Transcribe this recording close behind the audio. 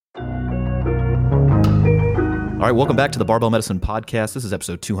All right, welcome back to the Barbell Medicine Podcast. This is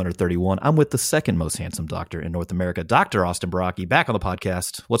episode 231. I'm with the second most handsome doctor in North America, Dr. Austin Baraki, back on the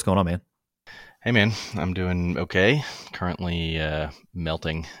podcast. What's going on, man? Hey, man. I'm doing okay. Currently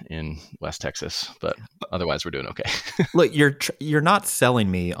melting in West Texas, but otherwise we're doing okay. Look, you're not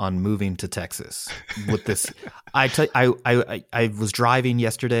selling me on moving to Texas with this. I was driving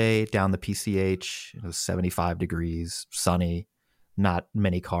yesterday down the PCH. It was 75 degrees, sunny. Not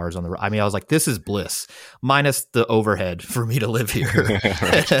many cars on the road. I mean, I was like, this is bliss, minus the overhead for me to live here.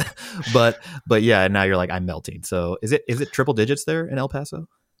 but yeah, now you're like, I'm melting. So is it triple digits there in El Paso?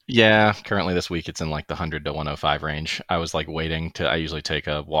 Yeah, currently this week it's in like the 100 to 105 range. I was like I usually take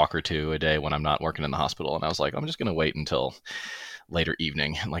a walk or two a day when I'm not working in the hospital. And I was like, I'm just going to wait until later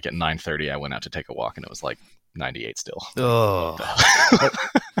evening. And like at 9:30, I went out to take a walk and it was like 98 still. Oh,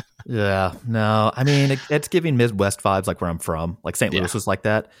 yeah, no, I mean, it's giving Midwest vibes, like where I'm from. Like St. Louis was like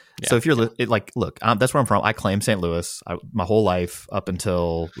that. Yeah. So if you're look, that's where I'm from. I claim St. Louis. My whole life up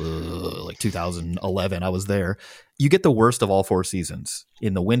until like 2011, I was there. You get the worst of all four seasons.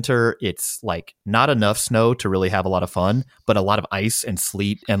 In the winter, it's like not enough snow to really have a lot of fun, but a lot of ice and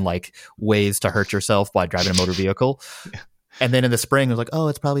sleet and like ways to hurt yourself by driving a motor vehicle. Yeah. And then in the spring, it was like, oh,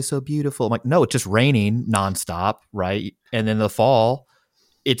 it's probably so beautiful. I'm like, no, it's just raining nonstop, right? And then the fall,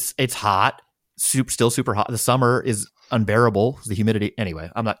 it's hot, still super hot. The summer is unbearable. The humidity. Anyway,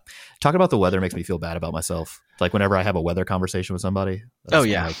 I'm not talking about the weather. Makes me feel bad about myself. Like whenever I have a weather conversation with somebody. Oh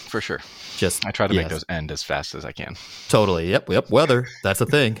yeah, like, for sure. Just I try to make those end as fast as I can. Totally. Yep. Weather. That's a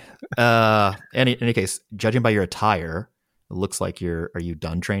thing. Any case, judging by your attire, it looks like are you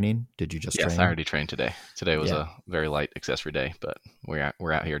done training? Did you just train? Yes, I already trained today. Today was a very light accessory day, but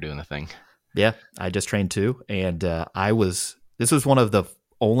we're out here doing the thing. Yeah, I just trained too, and this was one of the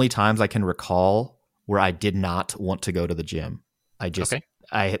only times I can recall where I did not want to go to the gym.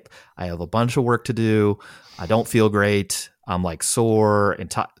 I have a bunch of work to do. I don't feel great. I'm like sore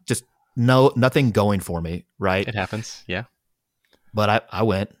and just nothing going for me. Right. It happens. Yeah. But I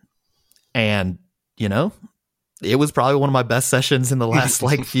went, and it was probably one of my best sessions in the last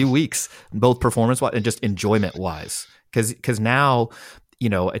like few weeks, both performance wise and just enjoyment wise. Cause now,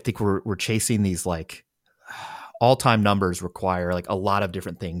 I think we're chasing these like, all-time numbers require like a lot of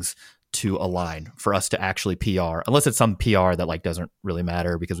different things to align for us to actually PR, unless it's some PR that like doesn't really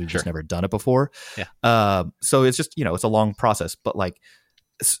matter because we've just never done it before. Yeah. So it's just, it's a long process, but like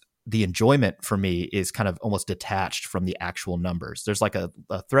the enjoyment for me is kind of almost detached from the actual numbers. There's like a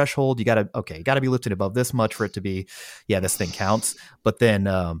threshold. You gotta be lifted above this much for it to be, this thing counts. But then,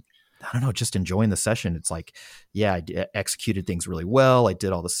 I don't know, just enjoying the session. It's like, I executed things really well. I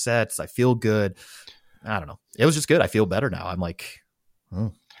did all the sets. I feel good. I don't know. It was just good. I feel better now. I'm like, I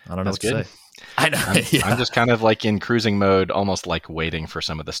don't know what to say. I know. I'm just kind of like in cruising mode, almost like waiting for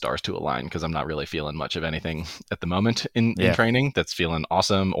some of the stars to align because I'm not really feeling much of anything at the moment in training that's feeling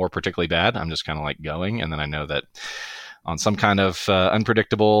awesome or particularly bad. I'm just kind of like going. And then I know that on some kind of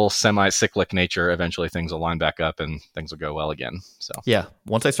unpredictable, semi-cyclic nature, eventually things will line back up and things will go well again. So yeah,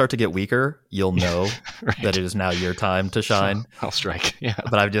 once I start to get weaker, you'll know that it is now your time to shine. I'll strike. Yeah,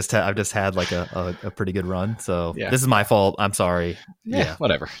 but I've just had like a pretty good run. So this is my fault. I'm sorry. Yeah,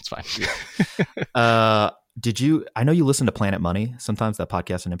 whatever. It's fine. I know you listen to Planet Money sometimes, that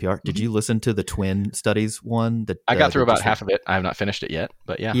podcast on NPR. Did you listen to the twin studies one? I got through about half of it. I have not finished it yet,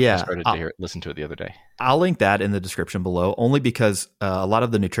 but I started to listen to it the other day. I'll link that in the description below, only because a lot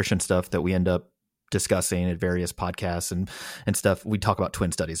of the nutrition stuff that we end up discussing at various podcasts and stuff, we talk about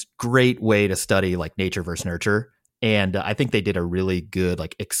twin studies. Great way to study like nature versus nurture. And I think they did a really good,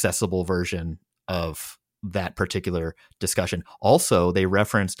 like accessible version of that particular discussion. Also, they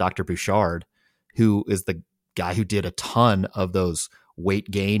referenced Dr. Bouchard, who is the guy who did a ton of those weight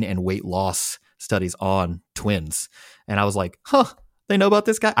gain and weight loss studies on twins. And I was like, they know about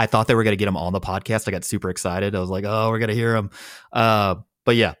this guy? I thought they were going to get him on the podcast. I got super excited. I was like, we're going to hear him.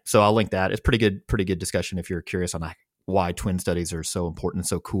 But yeah, so I'll link that. It's pretty good discussion if you're curious on why twin studies are so important and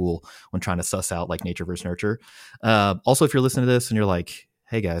so cool when trying to suss out like nature versus nurture. Also, if you're listening to this and you're like,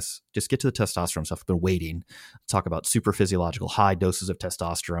 hey guys, just get to the testosterone stuff. I've been waiting to talk about super physiological high doses of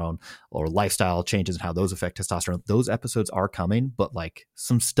testosterone or lifestyle changes and how those affect testosterone. Those episodes are coming, but like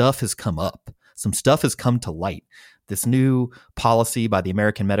some stuff has come up. Some stuff has come to light. This new policy by the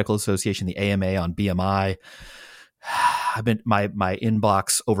American Medical Association, the AMA, on BMI. My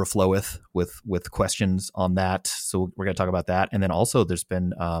inbox overfloweth with questions on that. So we're going to talk about that. And then also there's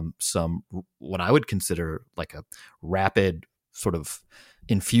been some, what I would consider like a rapid sort of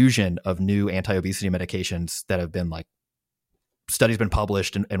infusion of new anti-obesity medications that have been like studies been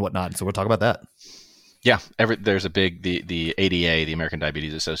published and whatnot. So we'll talk about that. Yeah, there's a big the ADA, the American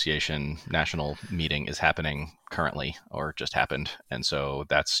Diabetes Association national meeting is happening currently or just happened, and so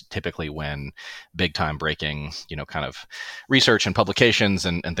that's typically when big time breaking, kind of research and publications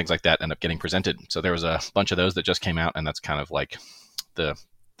and things like that end up getting presented. So there was a bunch of those that just came out, and that's kind of like the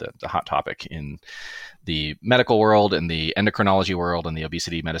hot topic in the medical world and the endocrinology world and the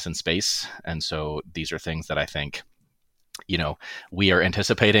obesity medicine space. And so these are things that I think we are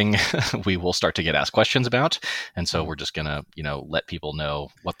anticipating we will start to get asked questions about. And so we're just going to, let people know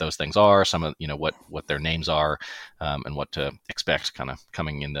what those things are, some of, what their names are, and what to expect kind of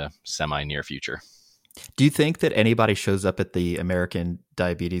coming in the semi-near future. Do you think that anybody shows up at the American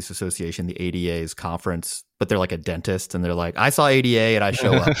Diabetes Association, the ADA's conference, but they're like a dentist and they're like, I saw ADA and I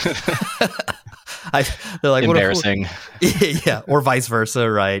show up? They're like, embarrassing. Yeah, or vice versa,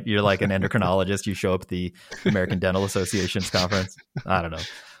 right? You're like an endocrinologist, you show up at the American Dental Association's conference. I don't know.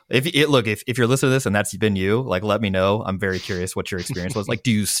 If you're listening to this and that's been you, like, let me know. I'm very curious what your experience was. Like,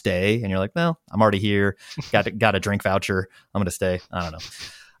 do you stay? And you're like, well, I'm already here. Got a drink voucher. I'm going to stay. I don't know.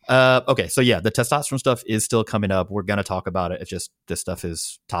 Okay, so yeah, the testosterone stuff is still coming up. We're going to talk about it. It's just this stuff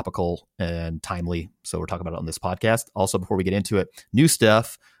is topical and timely, so we're talking about it on this podcast. Also, before we get into it, new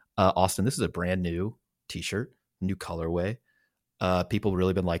stuff. Austin, this is a brand new t-shirt, new colorway. People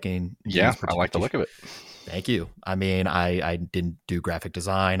really been liking. Yeah, I like the look of it. Thank you. I mean, I didn't do graphic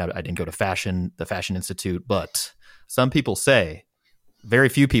design. I didn't go to the Fashion Institute, but some people say, very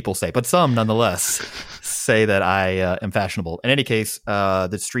few people say, but some nonetheless say that I am fashionable. In any case,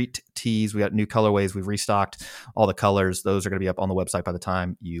 the street tees, we got new colorways. We've restocked all the colors. Those are going to be up on the website by the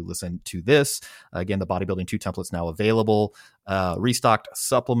time you listen to this. Again, the Bodybuilding 2 template's now available. Restocked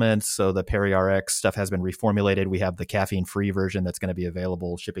supplements. So the PeriRx stuff has been reformulated. We have the caffeine-free version that's going to be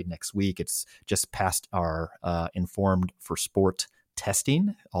available shipping next week. It's just passed our Informed for Sport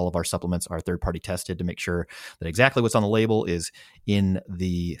testing. All of our supplements are third-party tested to make sure that exactly what's on the label is in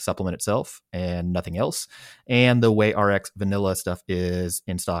the supplement itself and nothing else. And the Whey RX vanilla stuff is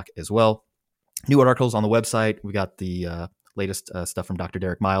in stock as well. New articles on the website. We got the latest stuff from Dr.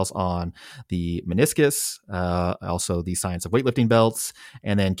 Derek Miles on the meniscus, also the science of weightlifting belts.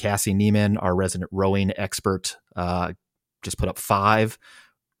 And then Cassie Neiman, our resident rowing expert, just put up 5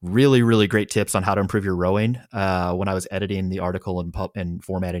 really, really great tips on how to improve your rowing. When I was editing the article and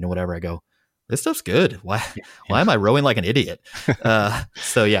formatting and whatever, I go, this stuff's good. Why am I rowing like an idiot?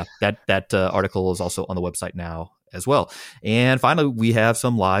 So yeah, that article is also on the website now as well. And finally, we have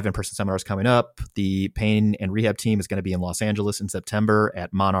some live in-person seminars coming up. The pain and rehab team is going to be in Los Angeles in September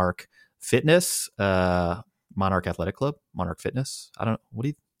at Monarch Fitness, Monarch Athletic Club, Monarch Fitness. I don't know. What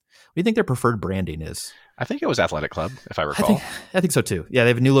do you think their preferred branding is? I think it was Athletic Club, if I recall. I think so too. Yeah, they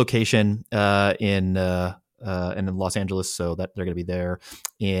have a new location in Los Angeles, so that they're going to be there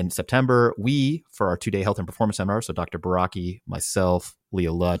in September. We, for our 2-day health and performance seminar, so Dr. Baraki, myself,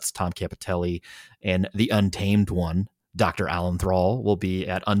 Leo Lutz, Tom Capitelli, and the Untamed one, Dr. Alan Thrall, will be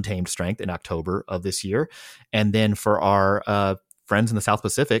at Untamed Strength in October of this year. And then for our friends in the South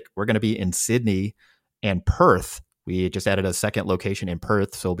Pacific, we're going to be in Sydney and Perth. We just added a second location in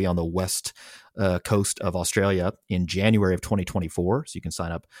Perth, so we'll be on the west coast of Australia in January of 2024. So you can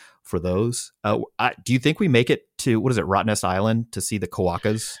sign up for those. Do you think we make it to, Rottnest Island to see the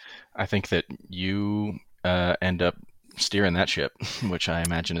koakas? I think that you end up steering that ship, which I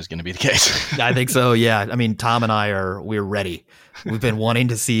imagine is going to be the case. I think so. Yeah. I mean, Tom and we're ready. We've been wanting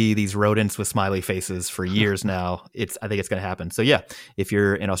to see these rodents with smiley faces for years now. I think it's going to happen. So yeah, if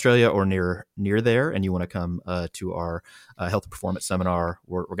you're in Australia or near there and you want to come to our health and performance seminar,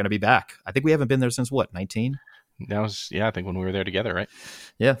 we're going to be back. I think we haven't been there since 19? That was, I think when we were there together, right?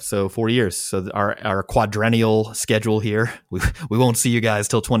 Yeah, so 4 years. So our quadrennial schedule here, we won't see you guys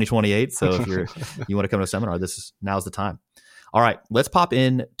till 2028. So if you want to come to a seminar, now's the time. All right, let's pop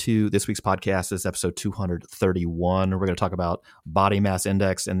into this week's podcast. This is episode 231. We're going to talk about body mass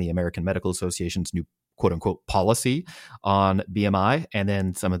index and the American Medical Association's new quote unquote policy on BMI, and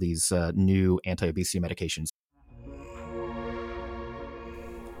then some of these new anti-obesity medications.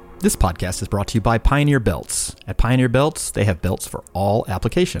 This podcast is brought to you by Pioneer Belts. At Pioneer Belts, they have belts for all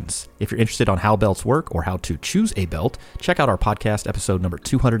applications. If you're interested on how belts work or how to choose a belt, check out our podcast episode number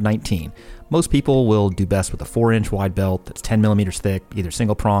 219. Most people will do best with a 4-inch wide belt that's 10 millimeters thick, either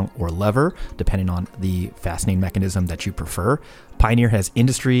single prong or lever, depending on the fastening mechanism that you prefer. Pioneer has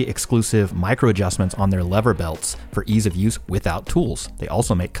industry-exclusive micro adjustments on their lever belts for ease of use without tools. They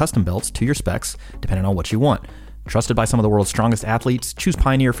also make custom belts to your specs, depending on what you want. Trusted by some of the world's strongest athletes, choose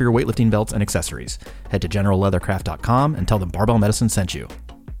Pioneer for your weightlifting belts and accessories. Head to generalleathercraft.com and tell them Barbell Medicine sent you.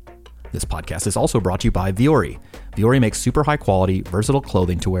 This podcast is also brought to you by Viore. Vuori makes super high quality, versatile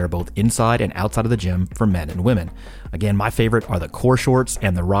clothing to wear both inside and outside of the gym for men and women. Again, my favorite are the core shorts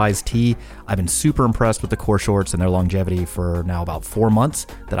and the Rise Tee. I've been super impressed with the core shorts and their longevity for now about 4 months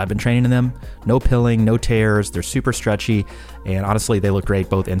that I've been training in them. No pilling, no tears, they're super stretchy, and honestly, they look great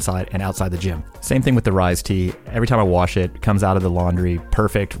both inside and outside the gym. Same thing with the Rise Tee. Every time I wash it, it comes out of the laundry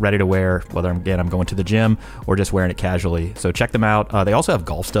perfect, ready to wear, whether I'm going to the gym or just wearing it casually. So check them out. They also have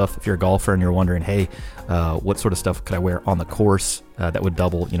golf stuff. If you're a golfer and you're wondering, hey, what sort of stuff could I wear on the course that would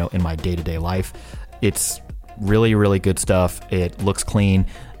double, in my day-to-day life? It's really, really good stuff. It looks clean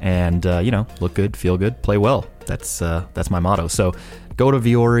and, look good, feel good, play well. That's my motto. So go to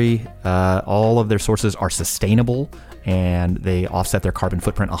Vuori. All of their sources are sustainable and they offset their carbon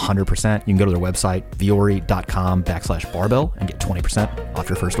footprint 100%. You can go to their website, vuori.com/barbell and get 20% off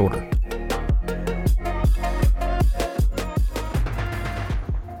your first order.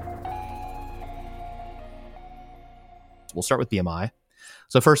 We'll start with BMI.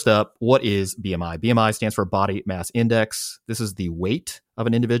 So first up, what is BMI? BMI stands for Body Mass Index. This is the weight of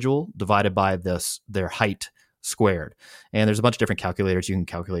an individual divided by their height squared. And there's a bunch of different calculators. You can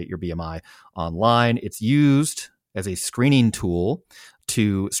calculate your BMI online. It's used as a screening tool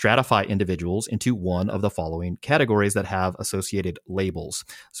to stratify individuals into one of the following categories that have associated labels.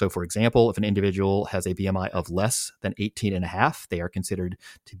 So for example, if an individual has a BMI of less than 18.5, they are considered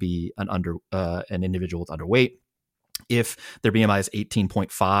to be an individual with underweight. If their BMI is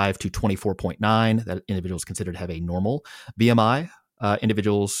 18.5 to 24.9, that individual is considered to have a normal BMI.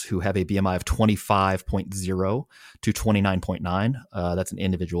 Individuals who have a BMI of 25.0 to 29.9, that's an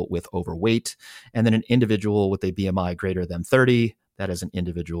individual with overweight. And then an individual with a BMI greater than 30, that is an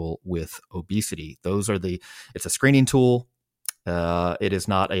individual with obesity. It's a screening tool. It is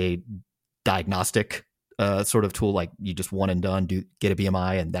not a diagnostic sort of tool, like you just one and done, get a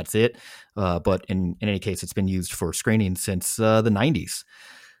BMI and that's it. But in any case, it's been used for screening since the 90s.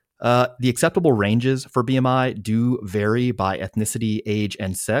 The acceptable ranges for BMI do vary by ethnicity, age,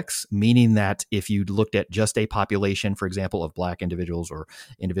 and sex, meaning that if you looked at just a population, for example, of Black individuals or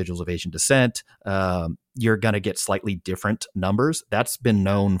individuals of Asian descent, you're going to get slightly different numbers. That's been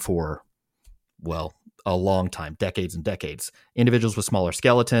known for, a long time, decades and decades. Individuals with smaller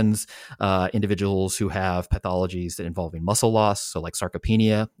skeletons, individuals who have pathologies that involving muscle loss, so like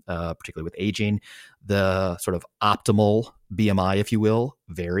sarcopenia, particularly with aging, the sort of optimal BMI, if you will,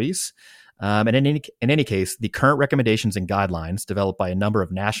 varies. And in any case, the current recommendations and guidelines developed by a number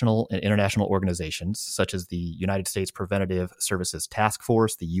of national and international organizations, such as the United States Preventative Services Task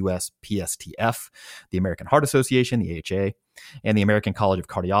Force, the USPSTF, the American Heart Association, the AHA, and the American College of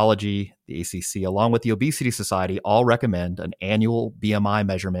Cardiology, the ACC, along with the Obesity Society, all recommend an annual BMI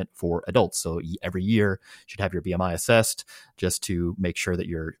measurement for adults. So every year you should have your BMI assessed just to make sure that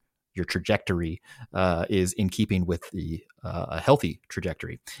your trajectory is in keeping with a healthy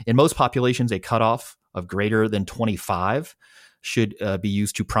trajectory. In most populations, a cutoff of greater than 25 should be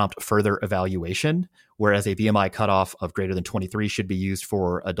used to prompt further evaluation, whereas a BMI cutoff of greater than 23 should be used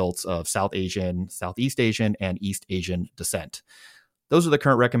for adults of South Asian, Southeast Asian, and East Asian descent. Those are the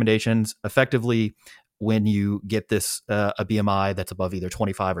current recommendations. Effectively, when you get this a BMI that's above either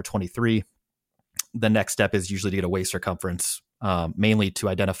 25 or 23, the next step is usually to get a waist circumference, mainly to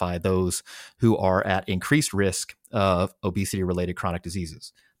identify those who are at increased risk of obesity-related chronic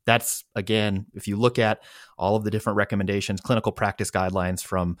diseases. That's, again, if you look at all of the different recommendations, clinical practice guidelines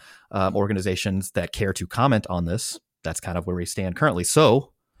from organizations that care to comment on this, that's kind of where we stand currently.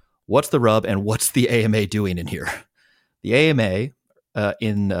 So what's the rub and what's the AMA doing in here? The AMA,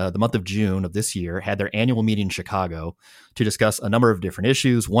 in the month of June of this year, had their annual meeting in Chicago to discuss a number of different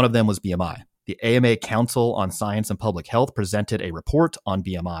issues. One of them was BMI. The AMA Council on Science and Public Health presented a report on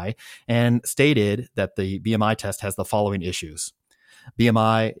BMI and stated that the BMI test has the following issues.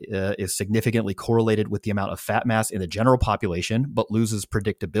 BMI is significantly correlated with the amount of fat mass in the general population, but loses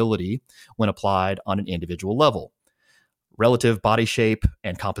predictability when applied on an individual level. Relative body shape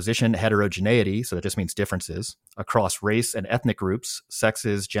and composition heterogeneity, so that just means differences, across race and ethnic groups,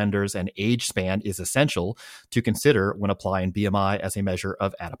 sexes, genders, and age span is essential to consider when applying BMI as a measure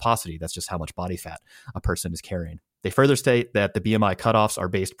of adiposity. That's just how much body fat a person is carrying. They further state that the BMI cutoffs are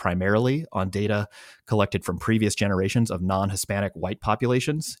based primarily on data collected from previous generations of non-Hispanic white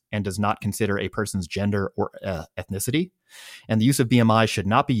populations and does not consider a person's gender or ethnicity. And the use of BMI should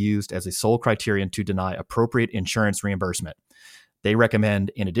not be used as a sole criterion to deny appropriate insurance reimbursement. They recommend,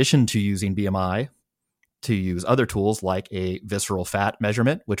 in addition to using BMI to use other tools like a visceral fat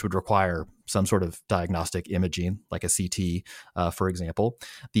measurement, which would require some sort of diagnostic imaging, like a CT, for example.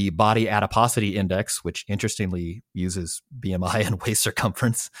 The body adiposity index, which interestingly uses BMI and waist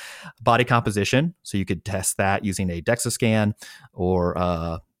circumference. Body composition, so you could test that using a DEXA scan,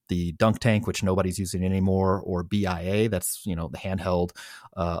 or the dunk tank, which nobody's using anymore, or BIA, that's the handheld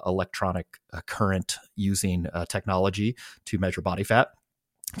electronic current using technology to measure body fat.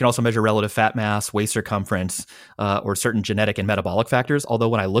 You can also measure relative fat mass, waist circumference, or certain genetic and metabolic factors. Although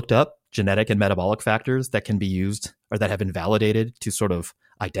when I looked up genetic and metabolic factors that can be used or that have been validated to sort of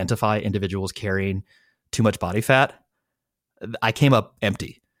identify individuals carrying too much body fat, I came up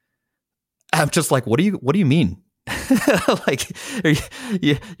empty. I'm just like, what do you mean? Like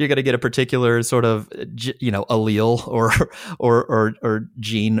you're going to get a particular sort of allele or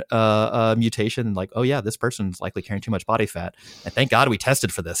gene mutation, and like, oh yeah, this person's likely carrying too much body fat, and thank God we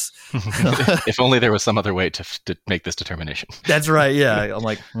tested for this. If only there was some other way to make this determination. That's right. Yeah, I'm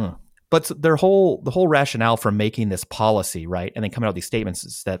like, But the whole rationale for making this policy, right, and then coming out with these statements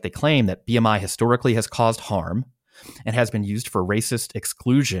is that they claim that BMI historically has caused harm and has been used for racist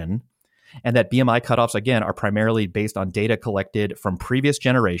exclusion, and that BMI cutoffs, again, are primarily based on data collected from previous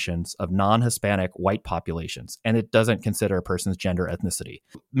generations of non-Hispanic white populations, and it doesn't consider a person's gender ethnicity.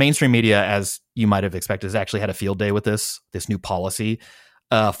 Mainstream media, as you might have expected, has actually had a field day with this new policy.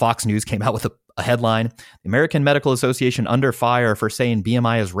 Fox News came out with a headline: "The American Medical Association under fire for saying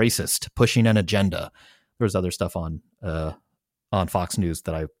BMI is racist, pushing an agenda." There's other stuff on Fox News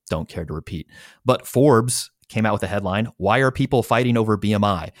that I don't care to repeat. But Forbes came out with a headline: "Why are people fighting over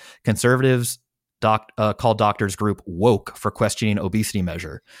BMI? Conservatives call doctors group woke for questioning obesity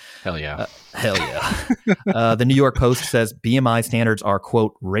measure." Hell yeah. Hell yeah. The New York Post says BMI standards are,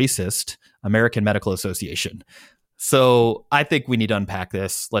 quote, racist, American Medical Association. So I think we need to unpack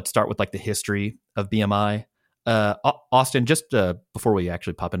this. Let's start with like the history of BMI. Austin, just before we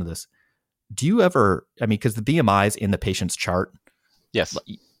actually pop into this, do you ever, because the BMI is in the patient's chart. Yes.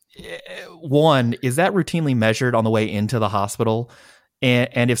 One, is that routinely measured on the way into the hospital?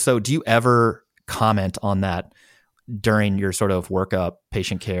 And if so, do you ever comment on that during your sort of workup,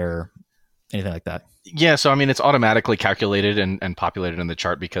 patient care, anything like that? Yeah, so it's automatically calculated and populated in the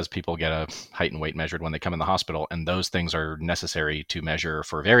chart because people get a height and weight measured when they come in the hospital, and those things are necessary to measure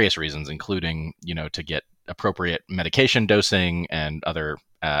for various reasons, including, to get appropriate medication dosing and other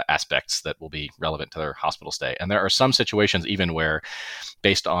aspects that will be relevant to their hospital stay. And there are some situations even where,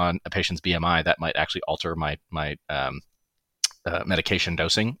 based on a patient's BMI, that might actually alter my medication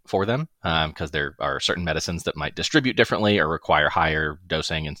dosing for them, because there are certain medicines that might distribute differently or require higher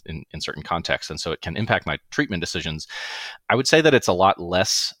dosing in certain contexts. And so it can impact my treatment decisions. I would say that it's a lot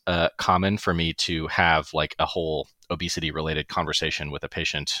less common for me to have like a whole obesity related conversation with a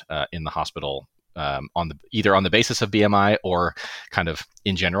patient in the hospital, either on the basis of BMI or kind of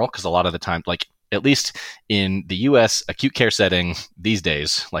in general, because a lot of the time, like at least in the US acute care setting these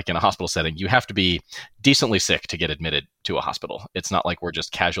days, like in a hospital setting, you have to be decently sick to get admitted to a hospital. It's not like we're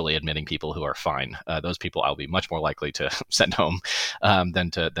just casually admitting people who are fine. Those people I'll be much more likely to send home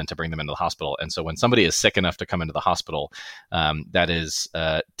than to bring them into the hospital. And so when somebody is sick enough to come into the hospital, that is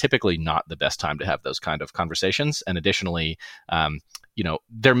typically not the best time to have those kind of conversations. And additionally,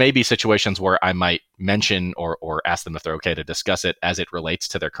 there may be situations where I might mention or ask them if they're okay to discuss it as it relates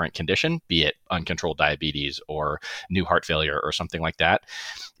to their current condition, be it uncontrolled diabetes or new heart failure or something like that.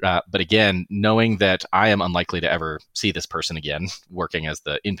 But again, knowing that I am unlikely to ever see this person again, working as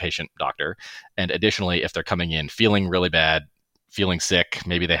the inpatient doctor, and additionally, if they're coming in feeling really bad, feeling sick,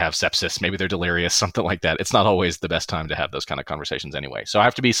 maybe they have sepsis, maybe they're delirious, something like that, it's not always the best time to have those kind of conversations anyway. So I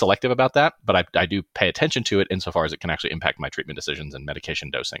have to be selective about that, but I do pay attention to it insofar as it can actually impact my treatment decisions and medication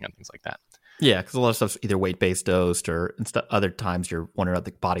dosing and things like that. Yeah, because a lot of stuff's either weight-based dosed, or other times you're wondering about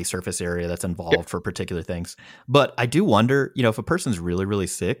the body surface area that's involved for particular things. But I do wonder, if a person's really, really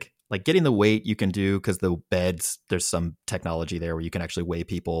sick, like getting the weight you can do, because the beds, there's some technology there where you can actually weigh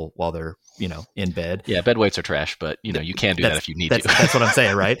people while they're, in bed. Yeah, bed weights are trash, but you can do that if you need to. That's what I'm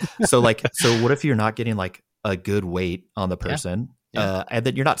saying, right? So what if you're not getting like a good weight on the person, and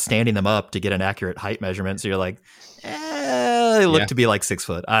then you're not standing them up to get an accurate height measurement? So you're like, they look to be like 6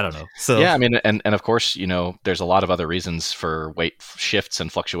 foot. I don't know. So yeah, and of course, there's a lot of other reasons for weight shifts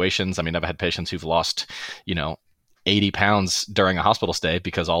and fluctuations. I've had patients who've lost, 80 pounds during a hospital stay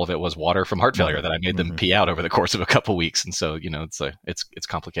because all of it was water from heart failure that I made them pee out over the course of a couple of weeks. And so, it's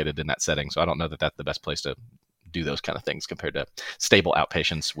complicated in that setting. So I don't know that that's the best place to do those kind of things compared to stable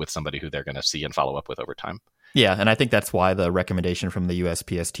outpatients with somebody who they're going to see and follow up with over time. Yeah. And I think that's why the recommendation from the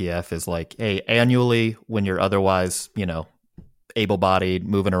USPSTF is like, hey, annually, when you're otherwise, able-bodied,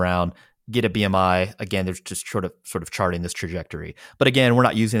 moving around, get a BMI. Again, they're just sort of charting this trajectory. But again, we're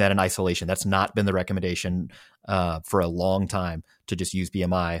not using that in isolation. That's not been the recommendation for a long time, to just use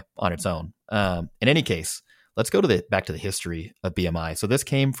BMI on its own. In any case, let's go back to the history of BMI. So this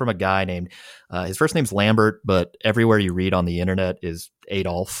came from a guy named, his first name's Lambert, but everywhere you read on the internet is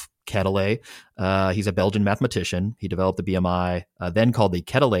Adolphe Quetelet. He's a Belgian mathematician. He developed the BMI, then called the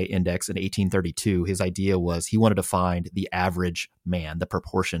Quetelet Index, in 1832. His idea was he wanted to find the average man, the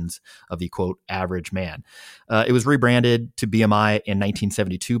proportions of the, quote, average man. It was rebranded to BMI in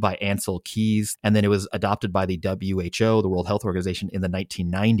 1972 by Ansel Keys, and then it was adopted by the WHO, the World Health Organization, in the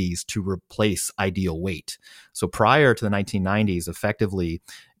 1990s to replace ideal weight. So prior to the 1990s, effectively,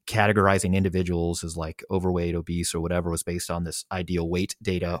 categorizing individuals as like overweight, obese, or whatever was based on this ideal weight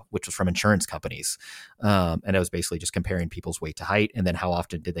data, which was from insurance companies. And it was basically just comparing people's weight to height, and then how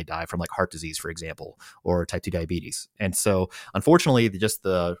often did they die from like heart disease, for example, or type 2 diabetes. And so unfortunately, just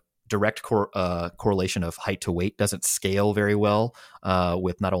the direct correlation of height to weight doesn't scale very well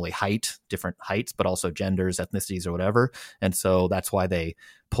with not only different heights, but also genders, ethnicities, or whatever. And so that's why they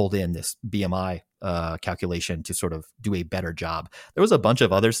pulled in this BMI calculation to sort of do a better job. There was a bunch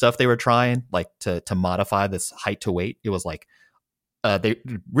of other stuff they were trying, like to modify this height to weight. It was like they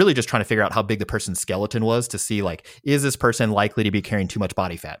really just trying to figure out how big the person's skeleton was to see, like, is this person likely to be carrying too much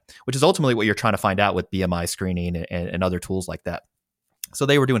body fat, which is ultimately what you're trying to find out with BMI screening and other tools like that. So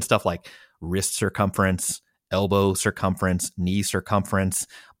they were doing stuff like wrist circumference, elbow circumference, knee circumference,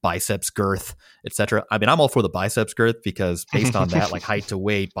 biceps girth, etc. I mean, I'm all for the biceps girth because based on that, like height to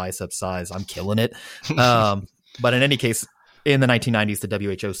weight, bicep size, I'm killing it. But in any case, in the 1990s,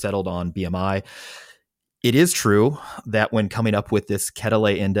 the WHO settled on BMI. It is true that when coming up with this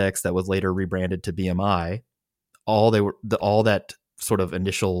Quetelet index that was later rebranded to BMI, all that sort of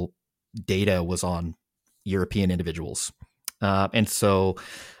initial data was on European individuals. And so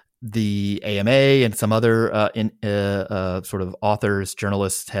the AMA and some other sort of authors,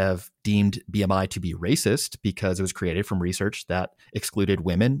 journalists have deemed BMI to be racist because it was created from research that excluded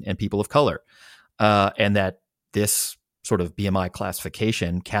women and people of color. And that this sort of BMI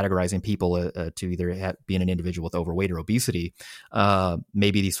classification, categorizing people to either being an individual with overweight or obesity,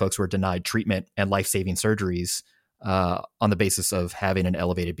 maybe these folks were denied treatment and life-saving surgeries on the basis of having an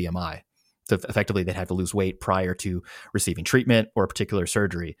elevated BMI. So effectively, they'd have to lose weight prior to receiving treatment or a particular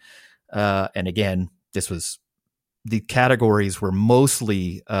surgery. And again, the categories were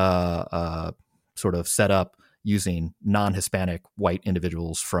mostly sort of set up using non-Hispanic white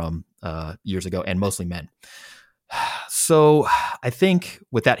individuals from years ago, and mostly men. So I think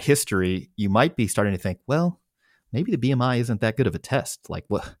with that history, you might be starting to think, well, maybe the BMI isn't that good of a test. Like,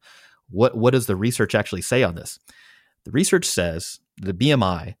 what does the research actually say on this? The research says the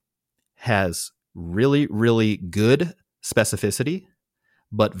BMI has really, really good specificity,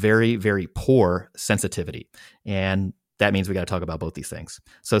 but very, very poor sensitivity. And that means we got to talk about both these things.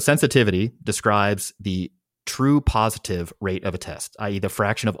 So sensitivity describes the true positive rate of a test, i.e. the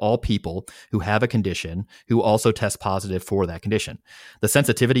fraction of all people who have a condition who also test positive for that condition. The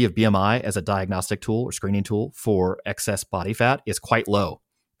sensitivity of BMI as a diagnostic tool or screening tool for excess body fat is quite low,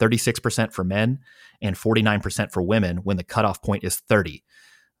 36% for men and 49% for women when the cutoff point is 30.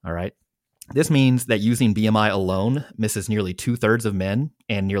 All right. This means that using BMI alone misses nearly 2/3 of men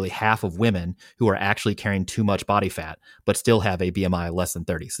and nearly half of women who are actually carrying too much body fat, but still have a BMI less than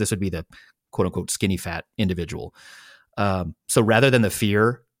 30. So this would be the quote unquote skinny fat individual. So rather than the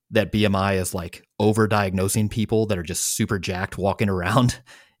fear that BMI is like over-diagnosing people that are just super jacked walking around,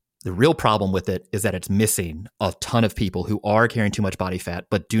 the real problem with it is that it's missing a ton of people who are carrying too much body fat,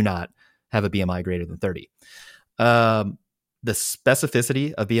 but do not have a BMI greater than 30. The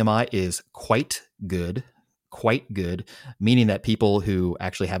specificity of BMI is quite good, meaning that people who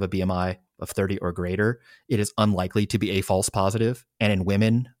actually have a BMI of 30 or greater, it is unlikely to be a false positive. And in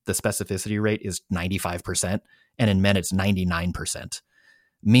women, the specificity rate is 95%, and in men, it's 99%,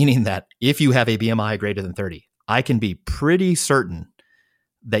 meaning that if you have a BMI greater than 30, I can be pretty certain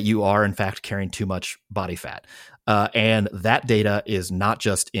that you are, in fact, carrying too much body fat. And that data is not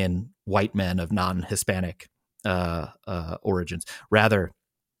just in white men of non-Hispanic origins. Rather,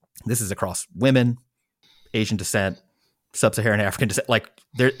 this is across women, Asian descent, sub-Saharan African descent. Like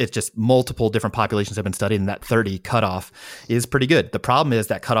it's just multiple different populations have been studied, and that 30 cutoff is pretty good. The problem is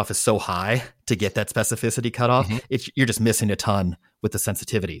that cutoff is so high to get that specificity cutoff. Mm-hmm. You're just missing a ton with the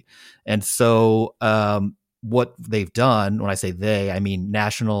sensitivity. And so what they've done, when I say they, I mean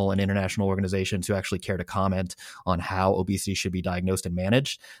national and international organizations who actually care to comment on how obesity should be diagnosed and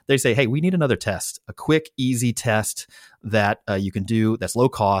managed. They say, hey, we need another test, a quick, easy test that you can do that's low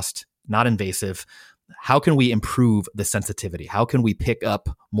cost, not invasive, how can we improve the sensitivity? How can we pick up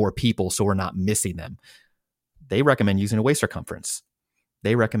more people so we're not missing them? They recommend using a waist circumference.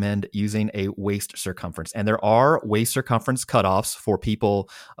 They recommend using a waist circumference. And there are waist circumference cutoffs for people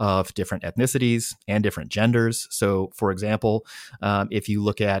of different ethnicities and different genders. So, for example, if you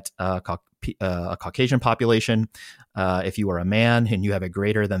look at a Caucasian population, if you are a man and you have a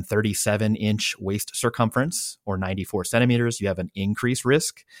greater than 37-inch waist circumference or 94 centimeters, you have an increased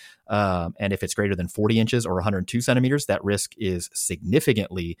risk. And if it's greater than 40 inches or 102 centimeters, that risk is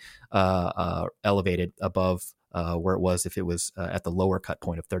significantly elevated above where it was if it was at the lower cut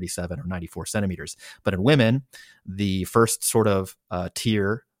point of 37 or 94 centimeters. But in women, the first sort of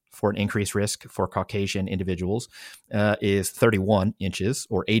tier for an increased risk for Caucasian individuals is 31 inches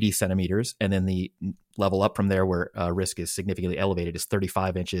or 80 centimeters. And then the level up from there where risk is significantly elevated is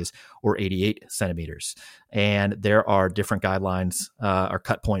 35 inches or 88 centimeters. And there are different guidelines or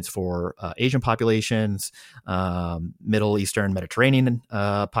cut points for Asian populations, Middle Eastern, Mediterranean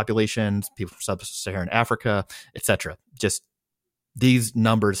populations, people from sub-Saharan Africa, etc. Just these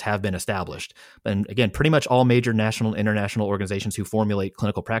numbers have been established. And again, pretty much all major national and international organizations who formulate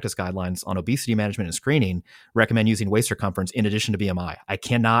clinical practice guidelines on obesity management and screening recommend using waist circumference in addition to BMI. I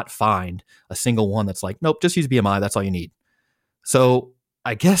cannot find a single one that's like, nope, just use BMI. That's all you need. So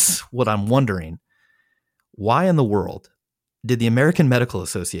I guess what I'm wondering, why in the world did the American Medical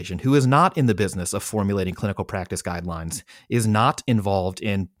Association, who is not in the business of formulating clinical practice guidelines, is not involved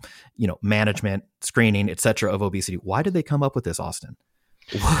in, management, screening, et cetera, of obesity? Why did they come up with this, Austin?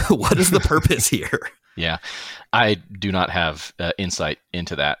 What is the purpose here? Yeah, I do not have insight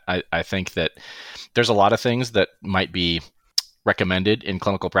into that. I think that there's a lot of things that might be recommended in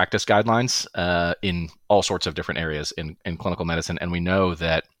clinical practice guidelines in all sorts of different areas in clinical medicine. And we know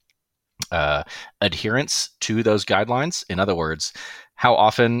that adherence to those guidelines, in other words, how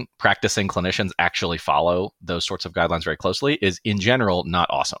often practicing clinicians actually follow those sorts of guidelines very closely, is in general not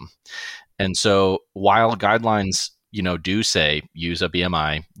awesome. And so while guidelines, do say use a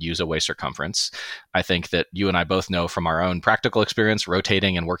BMI, use a waist circumference, I think that you and I both know from our own practical experience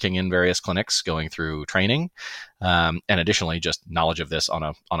rotating and working in various clinics, going through training, and additionally just knowledge of this on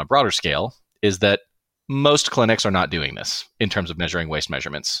a broader scale, is that most clinics are not doing this in terms of measuring waist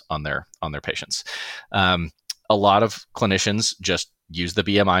measurements on their patients. A lot of clinicians just use the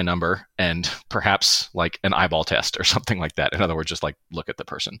BMI number and perhaps like an eyeball test or something like that. In other words, just like look at the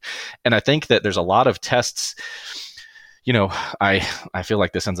person. And I think that there's a lot of tests. I feel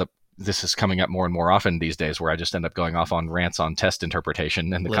like this is coming up more and more often these days, where I just end up going off on rants on test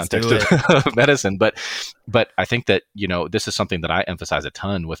interpretation in the context of medicine. But I think that, this is something that I emphasize a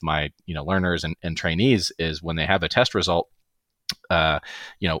ton with my, learners and trainees, is when they have a test result,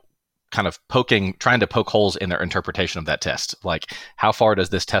 kind of trying to poke holes in their interpretation of that test. Like, how far does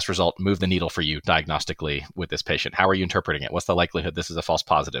this test result move the needle for you diagnostically with this patient? How are you interpreting it? What's the likelihood this is a false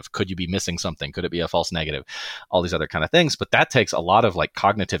positive? Could you be missing something? Could it be a false negative? All these other kind of things. But that takes a lot of like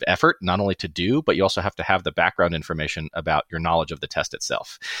cognitive effort, not only to do, but you also have to have the background information about your knowledge of the test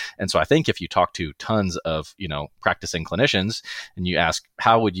itself. And so I think if you talk to tons of, practicing clinicians and you ask,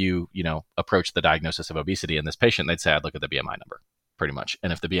 how would you, approach the diagnosis of obesity in this patient? They'd say, I'd look at the BMI number. Pretty much.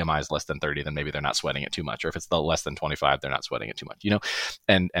 And if the BMI is less than 30, then maybe they're not sweating it too much. Or if it's the less than 25, they're not sweating it too much,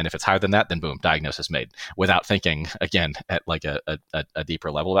 and if it's higher than that, then boom, diagnosis made, without thinking again at like a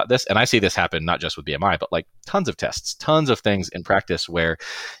deeper level about this. And I see this happen not just with BMI, but like tons of tests, tons of things in practice where,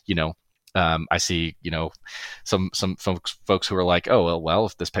 I see, some folks who are like, oh, well,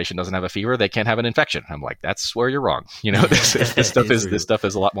 if this patient doesn't have a fever, they can't have an infection. I'm like, that's where you're wrong. This stuff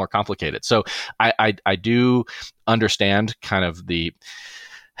is a lot more complicated. So I do understand kind of the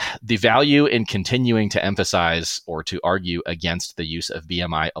value in continuing to emphasize or to argue against the use of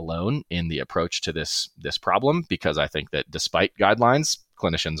BMI alone in the approach to this problem, because I think that despite guidelines,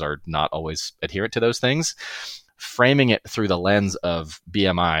 clinicians are not always adherent to those things. Framing it through the lens of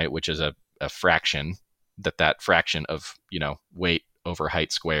BMI, which is a fraction, that fraction of, weight over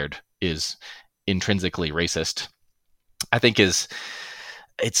height squared is intrinsically racist, I think it's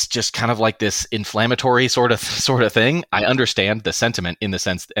just kind of like this inflammatory sort of thing. I understand the sentiment in the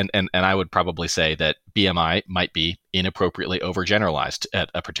sense, and I would probably say that BMI might be inappropriately overgeneralized at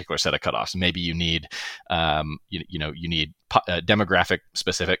a particular set of cutoffs. Maybe you need, you need demographic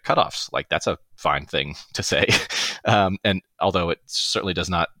specific cutoffs. Like, that's a fine thing to say. And although it certainly does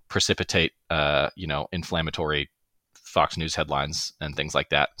not precipitate, inflammatory Fox News headlines and things like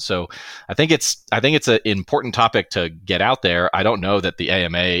that. So I think it's an important topic to get out there. I don't know that the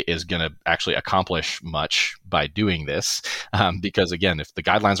AMA is going to actually accomplish much by doing this, because again, if the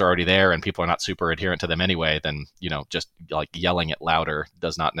guidelines are already there and people are not super adherent to them anyway, then just like yelling it louder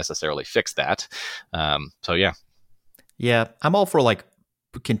does not necessarily fix that. So yeah, I'm all for like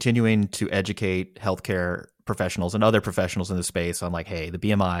continuing to educate healthcare professionals and other professionals in the space on like, hey, the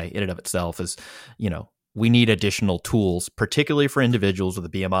BMI in and of itself is, we need additional tools, particularly for individuals with a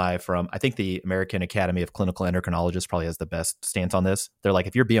BMI from, I think the American Academy of Clinical Endocrinologists probably has the best stance on this. They're like,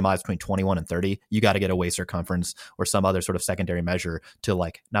 if your BMI is between 21 and 30, you got to get a waist circumference or some other sort of secondary measure to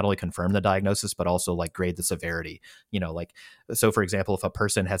like not only confirm the diagnosis, but also like grade the severity. So for example, if a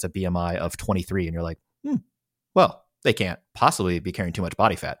person has a BMI of 23 and you're like, well, they can't possibly be carrying too much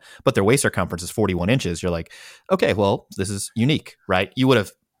body fat, but their waist circumference is 41 inches. You're like, okay, well, this is unique, right? You would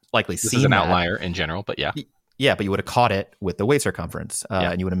have likely seen this is an outlier in general, but yeah. Yeah, but you would have caught it with the waist circumference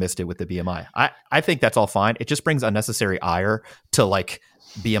and you would have missed it with the BMI. I think that's all fine. It just brings unnecessary ire to like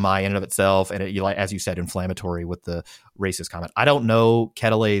BMI in and of itself. And it, as you said, inflammatory with the racist comment. I don't know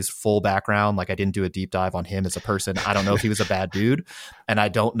Ketelay's full background. Like I didn't do a deep dive on him as a person. I don't know if he was a bad dude. And I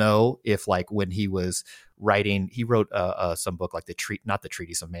don't know if like when he was writing, he wrote some book like not the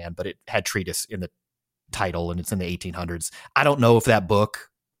Treatise of Man, but it had treatise in the title and it's in the 1800s. I don't know if that book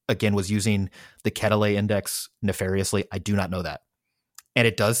again was using the Ketelay index nefariously. I do not know that. And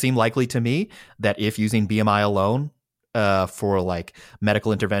it does seem likely to me that if using BMI alone for like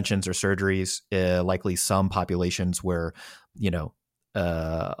medical interventions or surgeries, likely some populations were,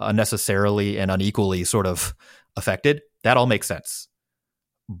 unnecessarily and unequally sort of affected. That all makes sense.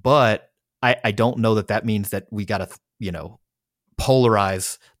 But I don't know that means that we got to,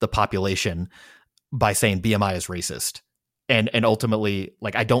 polarize the population by saying BMI is racist. And ultimately,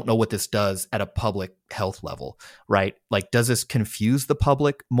 like, I don't know what this does at a public health level, right? Like, does this confuse the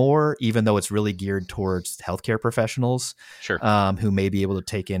public more, even though it's really geared towards healthcare professionals, sure, who may be able to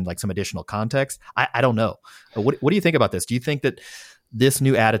take in like some additional context? I don't know. What do you think about this? Do you think that this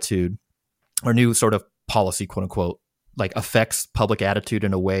new attitude or new sort of policy, quote unquote, like affects public attitude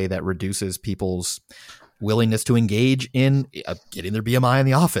in a way that reduces people's willingness to engage in getting their BMI in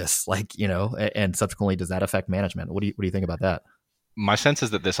the office, like, and subsequently, does that affect management? What do you think about that? My sense is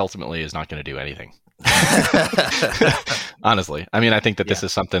that this ultimately is not going to do anything. Honestly, I mean, I think that this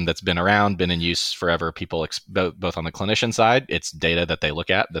is something that's been around, been in use forever. People, both on the clinician side, it's data that they look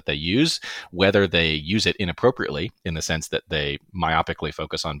at, that they use, whether they use it inappropriately in the sense that they myopically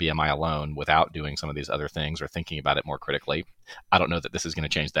focus on BMI alone without doing some of these other things or thinking about it more critically. I don't know that this is going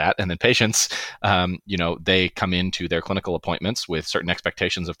to change that. And then patients, they come into their clinical appointments with certain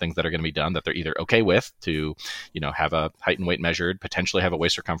expectations of things that are going to be done that they're either okay with to, have a height and weight measured, potentially have a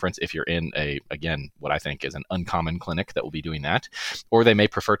waist circumference if you're in what I think is an uncommon clinic that will be doing that, or they may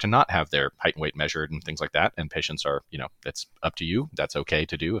prefer to not have their height and weight measured and things like that. And patients are, it's up to you. That's okay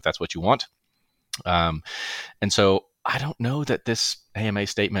to do if that's what you want. And so I don't know that this AMA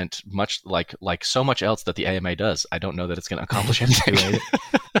statement, much like so much else that the AMA does, I don't know that it's going to accomplish anything.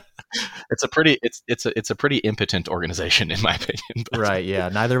 It's a pretty impotent organization, in my opinion. Right. Yeah.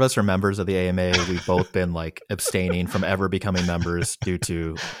 Neither of us are members of the AMA. We've both been like abstaining from ever becoming members due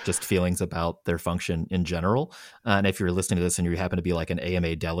to just feelings about their function in general. And if you're listening to this and you happen to be like an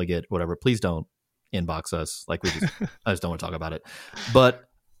AMA delegate, whatever, please don't inbox us. Like I just don't want to talk about it. But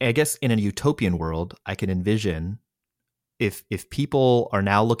I guess in a utopian world, I can envision if people are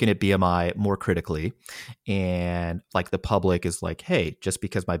now looking at BMI more critically and like the public is like, hey, just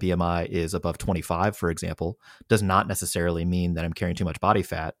because my BMI is above 25, for example, does not necessarily mean that I'm carrying too much body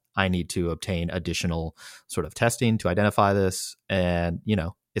fat. I need to obtain additional sort of testing to identify this. And,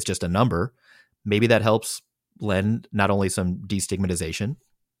 it's just a number. Maybe that helps lend not only some destigmatization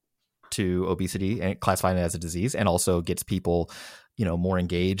to obesity and classifying it as a disease, and also gets people, more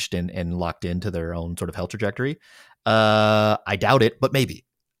engaged and locked into their own sort of health trajectory. I doubt it, but maybe.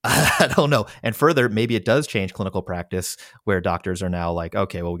 I don't know. And further, maybe it does change clinical practice where doctors are now like,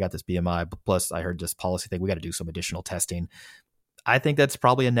 okay, well, we got this BMI, plus I heard this policy thing. We got to do some additional testing. I think that's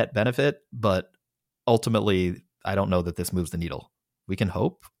probably a net benefit, but ultimately, I don't know that this moves the needle. We can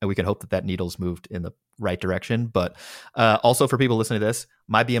hope, and we can hope that needle's moved in the right direction. But also for people listening to this,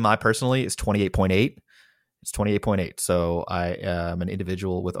 my BMI personally is 28.8. It's 28.8. So I am an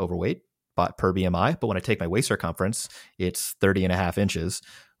individual with overweight per BMI. But when I take my waist circumference, it's 30 and a half inches,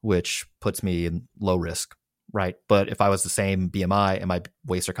 which puts me in low risk, right? But if I was the same BMI and my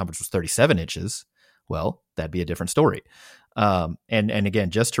waist circumference was 37 inches, well, that'd be a different story. And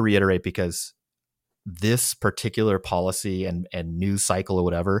again, just to reiterate, because this particular policy and news cycle or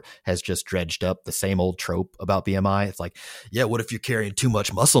whatever has just dredged up the same old trope about BMI. It's like, yeah, what if you're carrying too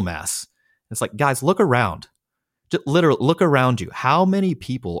much muscle mass? It's like, guys, look around. Just literally look around you. How many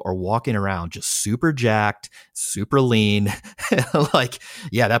people are walking around just super jacked, super lean? Like,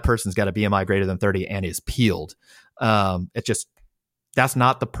 yeah, that person's got a BMI greater than 30 and is peeled. It's just, that's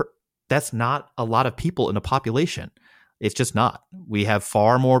not a lot of people in a population. It's just not. We have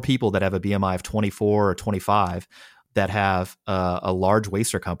far more people that have a BMI of 24 or 25 that have a large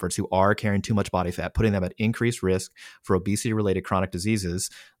waist circumference who are carrying too much body fat, putting them at increased risk for obesity-related chronic diseases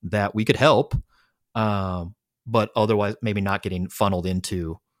that we could help, but otherwise maybe not getting funneled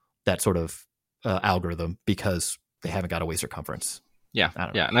into that sort of algorithm because they haven't got a waist circumference. Yeah.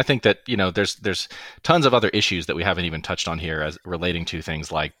 And I think that, there's tons of other issues that we haven't even touched on here as relating to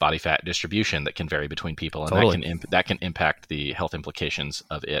things like body fat distribution that can vary between people, and totally. that can impact the health implications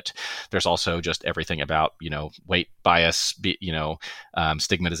of it. There's also just everything about, weight bias,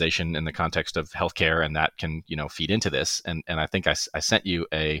 stigmatization in the context of healthcare, and that can, feed into this. And I think I sent you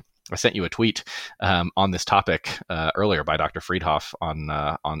a tweet on this topic earlier by Dr. Friedhoff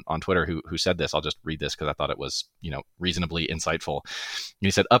on Twitter, who said this. I'll just read this because I thought it was reasonably insightful. He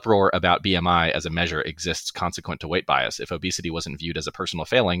said, "Uproar about BMI as a measure exists consequent to weight bias. If obesity wasn't viewed as a personal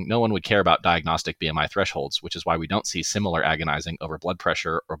failing, no one would care about diagnostic BMI thresholds, which is why we don't see similar agonizing over blood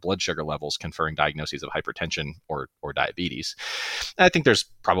pressure or blood sugar levels conferring diagnoses of hypertension or diabetes." And I think there's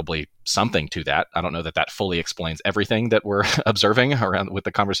probably something to that. I don't know that fully explains everything that we're observing around with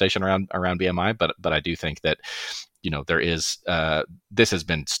the conversation around BMI, but I do think that there is this has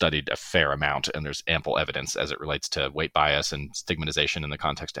been studied a fair amount, and there's ample evidence as it relates to weight bias and stigmatization in the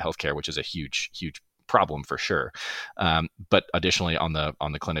context of healthcare, which is a huge problem for sure. But additionally, on the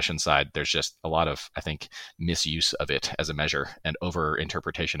clinician side, there's just a lot of, I think, misuse of it as a measure, and over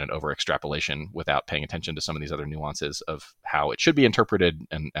interpretation and over extrapolation without paying attention to some of these other nuances of how it should be interpreted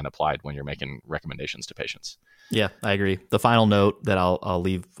and applied when you're making recommendations to patients. Yeah, I agree. The final note that I'll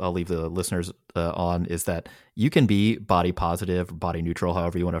leave the listeners on is that you can be body positive, body neutral,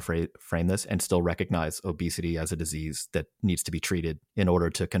 however you want to frame this, and still recognize obesity as a disease that needs to be treated in order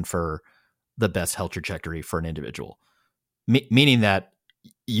to confer the best health trajectory for an individual. Meaning that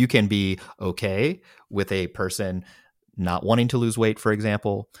you can be okay with a person not wanting to lose weight, for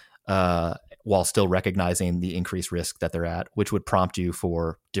example, while still recognizing the increased risk that they're at, which would prompt you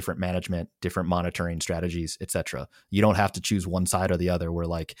for different management, different monitoring strategies, etc. You don't have to choose one side or the other where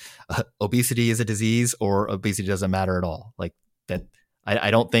like obesity is a disease or obesity doesn't matter at all. Like that, I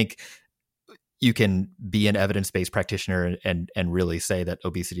don't think you can be an evidence-based practitioner and really say that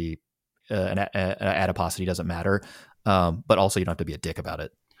obesity and adiposity doesn't matter. But also you don't have to be a dick about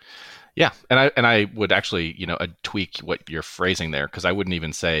it. Yeah. And I would actually, tweak what you're phrasing there, because I wouldn't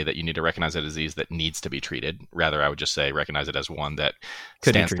even say that you need to recognize a disease that needs to be treated. Rather, I would just say recognize it as one that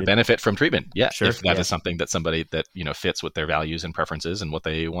stands to benefit from treatment. Yeah. Sure. If that is something that somebody that, fits with their values and preferences and what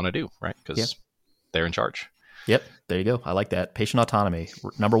they want to do, right? Because they're in charge. Yep. There you go. I like that. Patient autonomy.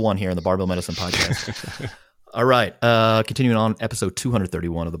 Number one here in the Barbell Medicine Podcast. All right. Continuing on episode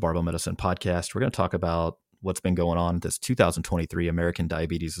 231 of the Barbell Medicine Podcast, we're going to talk about what's been going on at this 2023 American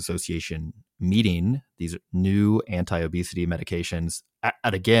Diabetes Association meeting, these new anti-obesity medications.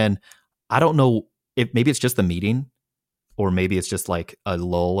 And again, I don't know if maybe it's just the meeting or maybe it's just like a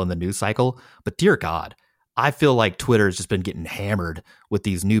lull in the news cycle, but dear God, I feel like Twitter has just been getting hammered with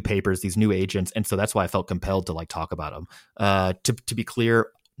these new papers, these new agents. And so that's why I felt compelled to like talk about them. To be clear,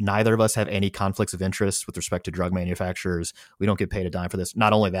 neither of us have any conflicts of interest with respect to drug manufacturers. We don't get paid a dime for this.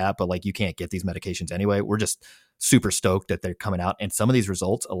 Not only that, but like you can't get these medications anyway. We're just super stoked that they're coming out. And some of these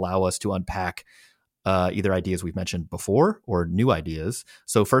results allow us to unpack either ideas we've mentioned before or new ideas.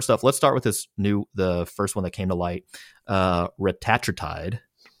 So first off, let's start with the first one that came to light, retatrutide,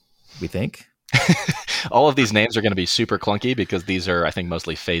 we think. All of these names are going to be super clunky because these are, I think,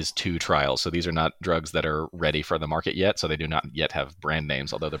 mostly phase 2 trials. So these are not drugs that are ready for the market yet. So they do not yet have brand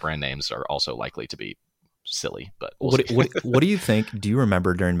names, although the brand names are also likely to be silly. But we'll what do you think? Do you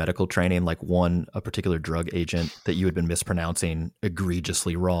remember during medical training, like a particular drug agent that you had been mispronouncing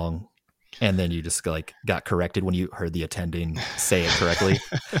egregiously wrong? And then you just like got corrected when you heard the attending say it correctly?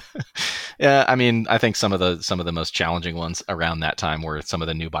 Yeah, I mean, I think some of the most challenging ones around that time were some of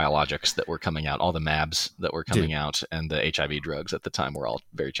the new biologics that were coming out, all the MABs that were coming out, and the HIV drugs at the time were all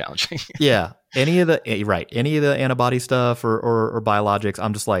very challenging. Yeah, any of the antibody stuff or biologics,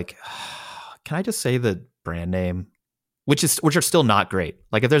 I'm just like, can I just say the brand name? Which are still not great.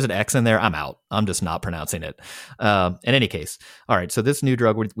 Like if there's an X in there, I'm out. I'm just not pronouncing it. In any case, all right. So this new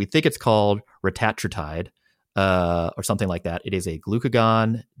drug, we think it's called retatrutide. or something like that. It is a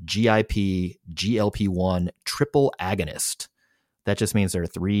glucagon, GIP, GLP-1 triple agonist. That just means there are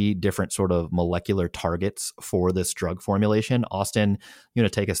 3 different sort of molecular targets for this drug formulation. Austin, you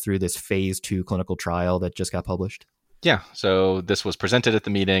want to take us through this phase 2 clinical trial that just got published? Yeah, so this was presented at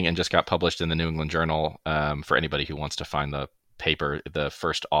the meeting and just got published in the New England Journal. For anybody who wants to find the paper, the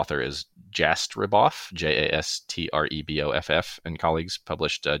first author is Jastreboff, Jastreboff, and colleagues,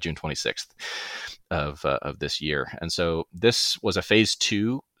 published June 26th of this year. And so this was a phase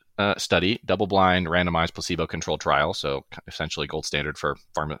 2 study, double-blind, randomized, placebo-controlled trial, so essentially gold standard for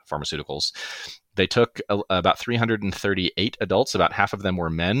pharmaceuticals. They took about 338 adults. About half of them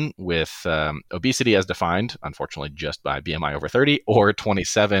were men with obesity as defined, unfortunately, just by BMI over 30, or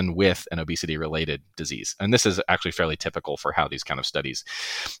 27 with an obesity-related disease. And this is actually fairly typical for how these kind of studies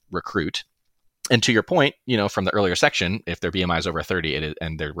recruit. And to your point, from the earlier section, if their BMI is over 30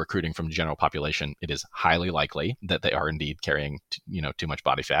 and they're recruiting from the general population, it is highly likely that they are indeed carrying, too much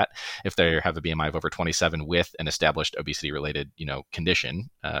body fat. If they have a BMI of over 27 with an established obesity-related,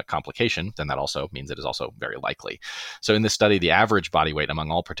 condition, complication, then that also means it is also very likely. So in this study, the average body weight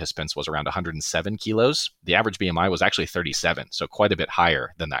among all participants was around 107 kilos. The average BMI was actually 37, so quite a bit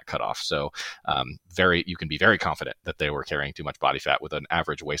higher than that cutoff. So you can be very confident that they were carrying too much body fat with an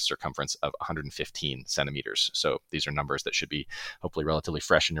average waist circumference of 115 centimeters. So these are numbers that should be hopefully relatively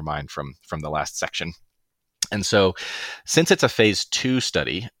fresh in your mind from the last section. And so since it's a phase 2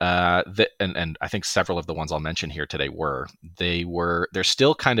 study, and I think several of the ones I'll mention here today they're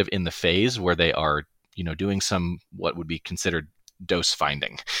still kind of in the phase where they are, doing some what would be considered dose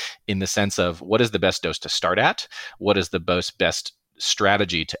finding, in the sense of what is the best dose to start at, what is the best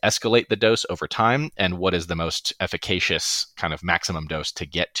strategy to escalate the dose over time, and what is the most efficacious kind of maximum dose to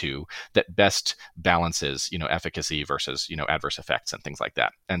get to that best balances, efficacy versus, adverse effects and things like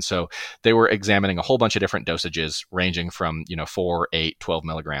that. And so they were examining a whole bunch of different dosages ranging from, 4, 8, 12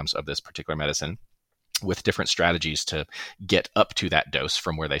 milligrams of this particular medicine, with different strategies to get up to that dose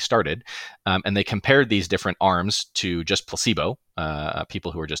from where they started. And they compared these different arms to just placebo,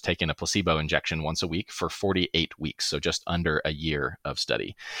 people who were just taking a placebo injection once a week for 48 weeks, so just under a year of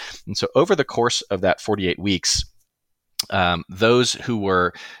study. And so over the course of that 48 weeks, those who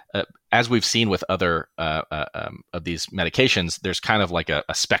were, as we've seen with other of these medications, there's kind of like a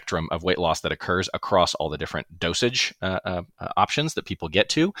spectrum of weight loss that occurs across all the different dosage options that people get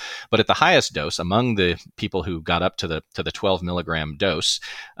to. But at the highest dose, among the people who got up to the 12 milligram dose,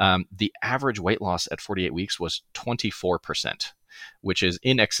 the average weight loss at 48 weeks was 24%, which is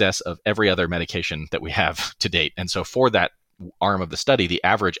in excess of every other medication that we have to date. And so for that arm of the study, the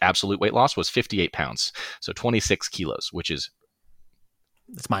average absolute weight loss was 58 pounds, so 26 kilos, which is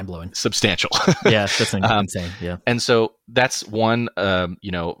it's mind-blowing, substantial. Yeah, that's insane. Yeah. And so that's one,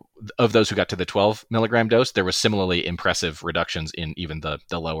 of those who got to the 12 milligram dose, there was similarly impressive reductions in even the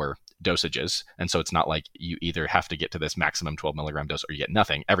lower dosages. And so it's not like you either have to get to this maximum 12 milligram dose or you get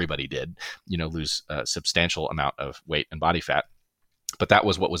nothing. Everybody did, lose a substantial amount of weight and body fat. But that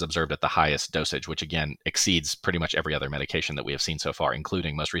was what was observed at the highest dosage, which again exceeds pretty much every other medication that we have seen so far,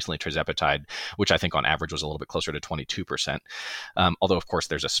 including most recently tirzepatide, which I think on average was a little bit closer to 22%. Although, of course,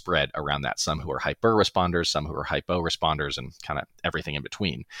 there's a spread around that. Some who are hyper responders, some who are hypo responders, and kind of everything in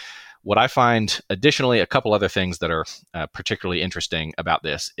between. What I find additionally, a couple other things that are particularly interesting about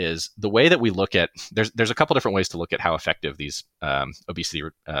this is the way that we look at, there's a couple different ways to look at how effective these obesity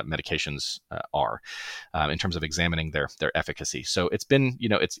medications are in terms of examining their efficacy. So it's been,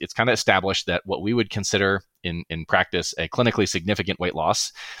 it's kind of established that what we would consider in practice a clinically significant weight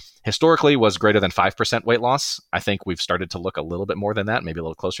loss historically was greater than 5% weight loss. I think we've started to look a little bit more than that, maybe a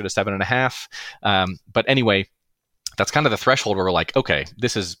little closer to 7.5. But anyway, that's kind of the threshold where we're like, okay,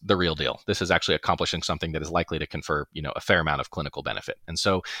 this is the real deal. This is actually accomplishing something that is likely to confer, a fair amount of clinical benefit. And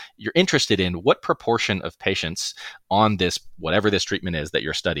so you're interested in what proportion of patients on this, whatever this treatment is that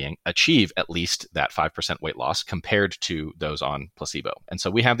you're studying, achieve at least that 5% weight loss compared to those on placebo. And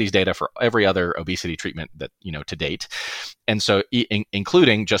so we have these data for every other obesity treatment that, to date. And so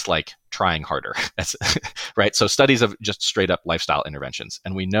including just like trying harder, right? So studies of just straight up lifestyle interventions.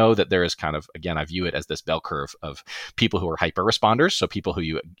 And we know that there is kind of, again, I view it as this bell curve of people who are hyper responders. So people who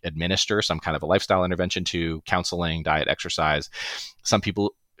you administer some kind of a lifestyle intervention to, counseling, diet, exercise. Some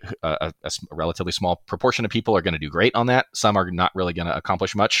people, a relatively small proportion of people are going to do great on that. Some are not really going to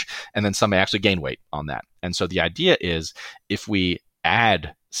accomplish much. And then some may actually gain weight on that. And so the idea is if we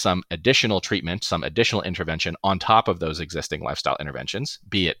add some additional treatment, some additional intervention on top of those existing lifestyle interventions,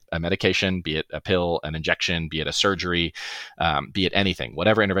 be it a medication, be it a pill, an injection, be it a surgery, be it anything,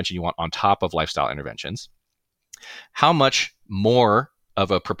 whatever intervention you want on top of lifestyle interventions, how much more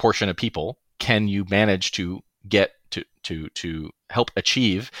of a proportion of people can you manage to get to help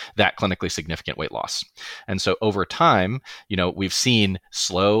achieve that clinically significant weight loss? And so over time, we've seen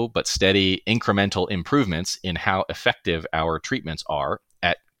slow but steady incremental improvements in how effective our treatments are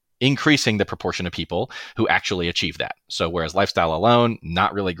at increasing the proportion of people who actually achieve that. So whereas lifestyle alone,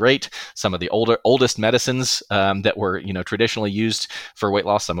 not really great, some of the oldest medicines that were traditionally used for weight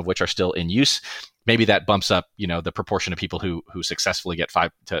loss, some of which are still in use, maybe that bumps up the proportion of people who successfully get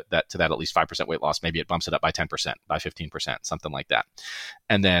to that at least 5% weight loss. Maybe it bumps it up by 10%, by 15%, something like that.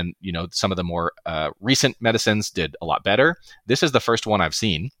 And then some of the more recent medicines did a lot better. This is the first one I've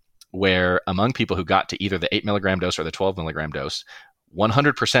seen where among people who got to either the 8 milligram dose or the 12 milligram dose,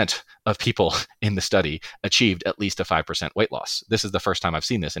 100% of people in the study achieved at least a 5% weight loss. This is the first time I've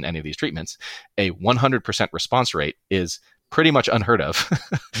seen this in any of these treatments. A 100% response rate is pretty much unheard of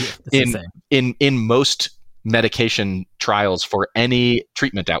in most medication trials for any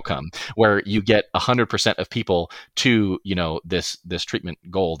treatment outcome, where you get 100% of people to this treatment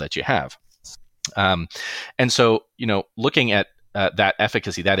goal that you have. And so looking at that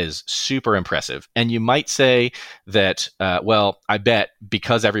efficacy, that is super impressive. And you might say that, well, I bet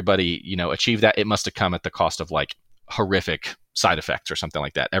because everybody, achieved that, it must have come at the cost of like horrific side effects or something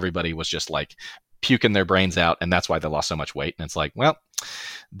like that. Everybody was just like puking their brains out, and that's why they lost so much weight. And it's like, well,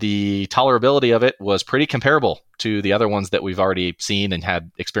 the tolerability of it was pretty comparable to the other ones that we've already seen and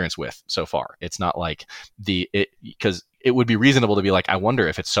had experience with so far. It's not like because it would be reasonable to be like, I wonder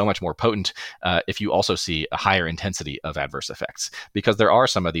if it's so much more potent if you also see a higher intensity of adverse effects, because there are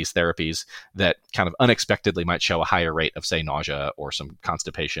some of these therapies that kind of unexpectedly might show a higher rate of, say, nausea or some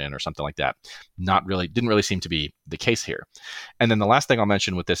constipation or something like that. Didn't really seem to be the case here. And then the last thing I'll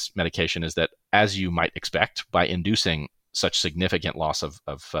mention with this medication is that, as you might expect, by inducing such significant loss of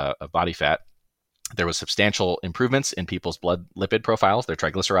body fat, there was substantial improvements in people's blood lipid profiles, their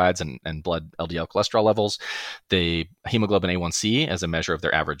triglycerides and blood LDL cholesterol levels. The hemoglobin A1C, as a measure of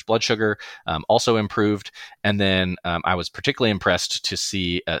their average blood sugar, also improved. And then I was particularly impressed to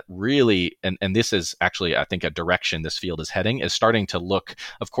see really, and this is actually, I think, a direction this field is heading, is starting to look,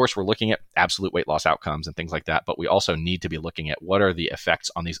 of course, we're looking at absolute weight loss outcomes and things like that, but we also need to be looking at what are the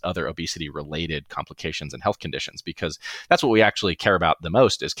effects on these other obesity-related complications and health conditions, because that's what we actually care about the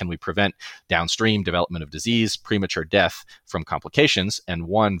most, is can we prevent downstream development of disease, premature death from complications. And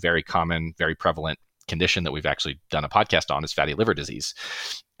one very common, very prevalent condition that we've actually done a podcast on is fatty liver disease.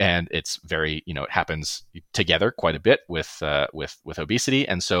 And it's very, it happens together quite a bit with obesity.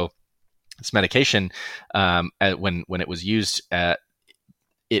 And so this medication, when it was used,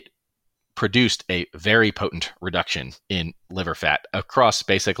 it produced a very potent reduction in liver fat across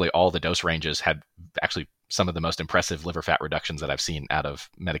basically all the dose ranges, had actually some of the most impressive liver fat reductions that I've seen out of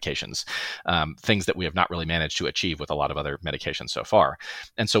medications, things that we have not really managed to achieve with a lot of other medications so far.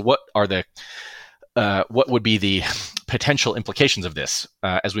 And so what would be the potential implications of this?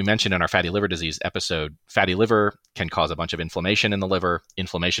 As we mentioned in our fatty liver disease episode, fatty liver can cause a bunch of inflammation in the liver.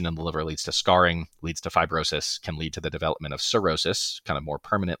 Inflammation in the liver leads to scarring, leads to fibrosis, can lead to the development of cirrhosis, kind of more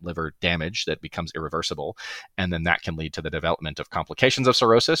permanent liver damage that becomes irreversible. And then that can lead to the development of complications of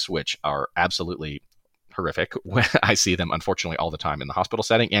cirrhosis, which are absolutely horrific. I see them, unfortunately, all the time in the hospital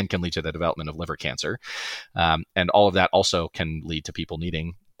setting, and can lead to the development of liver cancer. And all of that also can lead to people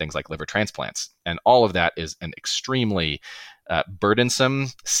needing things like liver transplants. And all of that is an extremely burdensome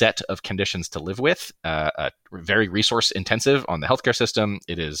set of conditions to live with, very resource intensive on the healthcare system.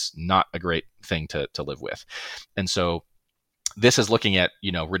 It is not a great thing to live with. And so this is looking at,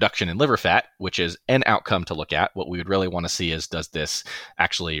 reduction in liver fat, which is an outcome to look at. What we would really want to see is, does this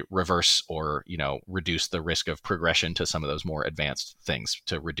actually reverse or, reduce the risk of progression to some of those more advanced things,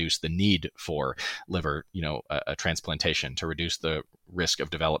 to reduce the need for liver, a transplantation, to reduce the risk of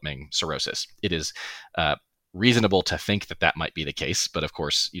developing cirrhosis. It is reasonable to think that that might be the case, but of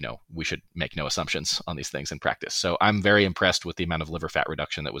course, we should make no assumptions on these things in practice. So I'm very impressed with the amount of liver fat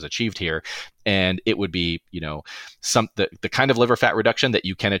reduction that was achieved here, and it would be, the kind of liver fat reduction that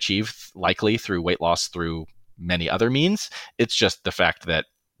you can achieve likely through weight loss through many other means. It's just the fact that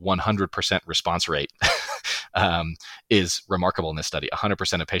 100% response rate is remarkable in this study.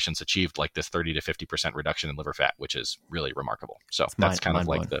 100% of patients achieved like this 30 to 50% reduction in liver fat, which is really remarkable. So that's kind of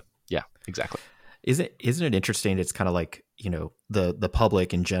like yeah, exactly. Isn't it interesting? It's kind of like, the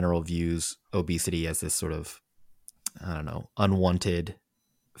public in general views obesity as this sort of, I don't know, unwanted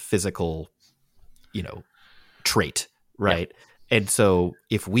physical, trait, right? Yeah. And so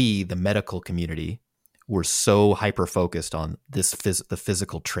if we, the medical community, were so hyper focused on the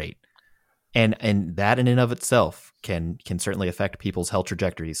physical trait, And that in and of itself can certainly affect people's health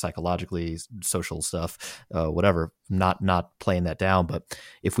trajectories, psychologically, social stuff, whatever. Not playing that down, but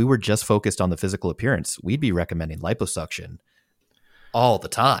if we were just focused on the physical appearance, we'd be recommending liposuction all the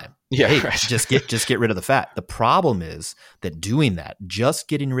time. Yeah, hey, right. just get rid of the fat. The problem is that doing that, just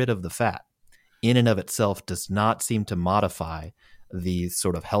getting rid of the fat, in and of itself, does not seem to modify the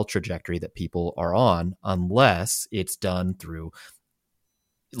sort of health trajectory that people are on, unless it's done through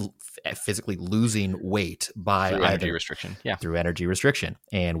physically losing weight by through energy restriction. Yeah. Through energy restriction.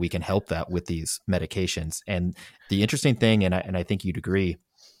 And we can help that with these medications. And the interesting thing, and I think you'd agree,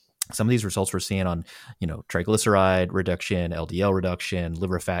 some of these results we're seeing on, triglyceride reduction, LDL reduction,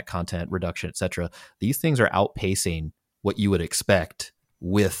 liver fat content reduction, et cetera, these things are outpacing what you would expect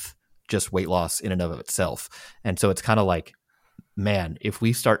with just weight loss in and of itself. And so it's kind of like, man, if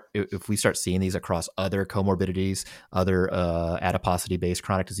we start seeing these across other comorbidities, other adiposity-based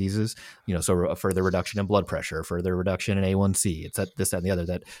chronic diseases, so a further reduction in blood pressure, further reduction in A1C, it's this, that, and the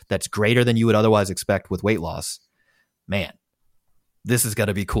other, that's greater than you would otherwise expect with weight loss, man, this is going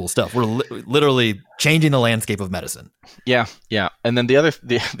to be cool stuff. We're literally changing the landscape of medicine. Yeah. And then the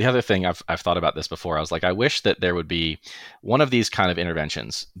other thing I've thought about this before. I was like, I wish that there would be one of these kind of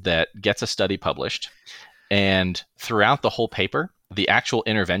interventions that gets a study published, and throughout the whole paper, the actual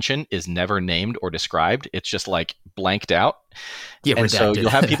intervention is never named or described. It's just like blanked out. Yeah, and redacted. So you'll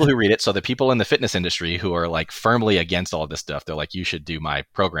have people who read it. So the people in the fitness industry who are like firmly against all of this stuff, they're like, you should do my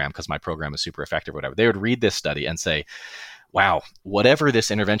program because my program is super effective or whatever. They would read this study and say, wow, whatever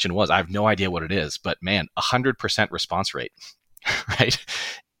this intervention was, I have no idea what it is, but man, 100% response rate, right?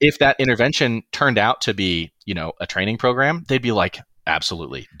 If that intervention turned out to be, a training program, they'd be like,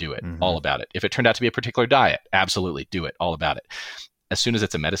 absolutely, do it, all about it. If it turned out to be a particular diet, absolutely, do it, all about it. As soon as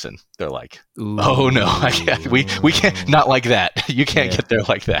it's a medicine, they're like, oh no, we can't, not like that. You can't get there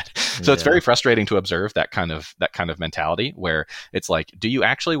like that. So it's very frustrating to observe that kind of mentality where it's like, do you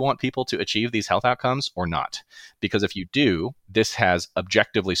actually want people to achieve these health outcomes or not? Because if you do, this has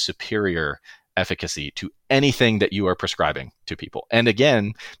objectively superior efficacy to anything that you are prescribing to people. And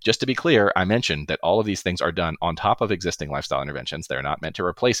again, just to be clear, I mentioned that all of these things are done on top of existing lifestyle interventions. They're not meant to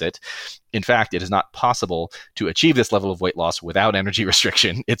replace it. In fact, it is not possible to achieve this level of weight loss without energy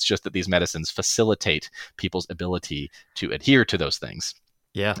restriction. It's just that these medicines facilitate people's ability to adhere to those things.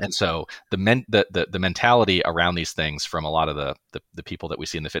 Yeah. And so the mentality around these things from a lot of the people that we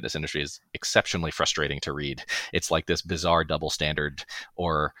see in the fitness industry is exceptionally frustrating to read. It's like this bizarre double standard,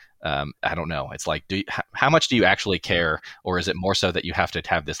 or I don't know. It's like, how much do you actually care? Or is it more so that you have to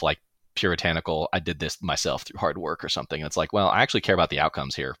have this like puritanical, I did this myself through hard work or something? And it's like, well, I actually care about the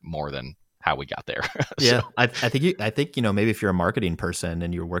outcomes here more than how we got there. Yeah. I think, maybe if you're a marketing person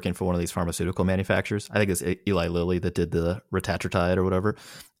and you're working for one of these pharmaceutical manufacturers, I think it's Eli Lilly that did the retatrutide or whatever,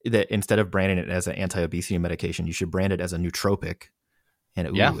 that instead of branding it as an anti-obesity medication, you should brand it as a nootropic.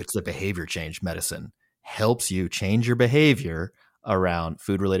 And it's the behavior change medicine. Helps you change your behavior around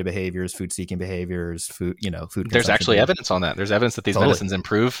food-related behaviors, food-seeking behaviors, food consumption. There's actually evidence on that. There's evidence that these medicines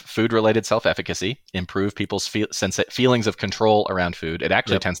improve food-related self-efficacy, improve people's feelings of control around food. It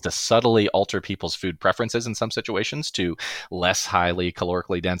actually tends to subtly alter people's food preferences in some situations to less highly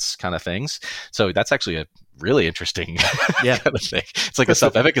calorically dense kind of things. So that's actually a really interesting kind of thing. It's like a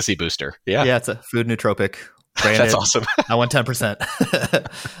self-efficacy booster. Yeah. Yeah, it's a food nootropic. Branded. That's awesome. I want 10%.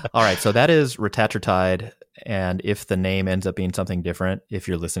 All right. So that is retatrutide. And if the name ends up being something different, if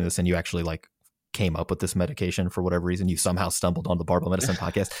you're listening to this and you actually came up with this medication for whatever reason, you somehow stumbled on the Barbell Medicine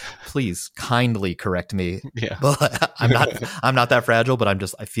podcast, please kindly correct me. Yeah. But I'm not that fragile, but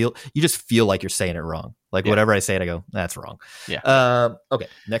you just feel like you're saying it wrong. Whatever I say it, I go, that's wrong. Yeah. Okay.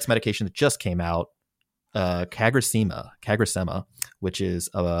 Next medication that just came out, CagriSema, which is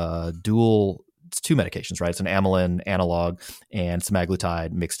a dual. It's two medications, right? It's an amylin analog and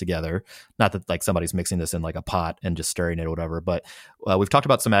semaglutide mixed together. Not that somebody's mixing this in a pot and just stirring it or whatever, but we've talked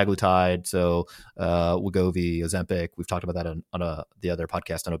about semaglutide, so Wegovy, Ozempic. We've talked about that on the other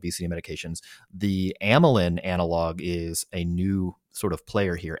podcast on obesity medications. The amylin analog is a new sort of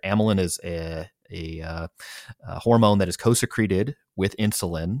player here. Amylin is a hormone that is co-secreted with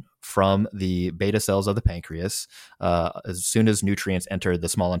insulin from the beta cells of the pancreas as soon as nutrients enter the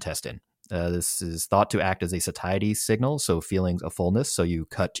small intestine. This is thought to act as a satiety signal, so feelings of fullness. So you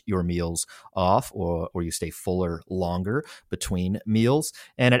cut your meals off, or you stay fuller longer between meals,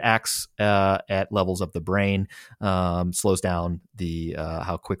 and it acts at levels of the brain, slows down the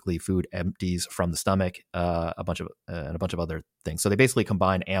how quickly food empties from the stomach, a bunch of other things. So they basically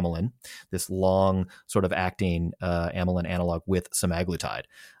combine amylin, this long sort of acting amylin analog, with semaglutide.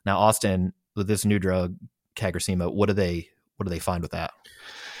 Now, Austin, with this new drug, CagriSema, what do they find with that?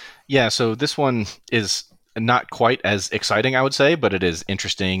 Yeah, so this one is not quite as exciting, I would say, but it is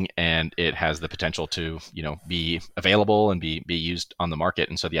interesting and it has the potential to, be available and be used on the market.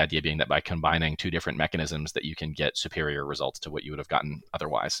 And so the idea being that by combining two different mechanisms that you can get superior results to what you would have gotten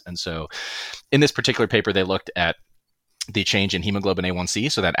otherwise. And so in this particular paper, they looked at the change in hemoglobin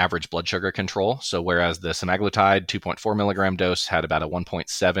A1C, so that average blood sugar control. So whereas the semaglutide 2.4 milligram dose had about a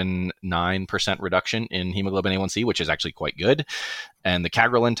 1.79% reduction in hemoglobin A1C, which is actually quite good, and the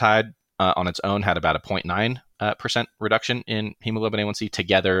cagrilintide on its own had about a 0.9% reduction in hemoglobin A1C.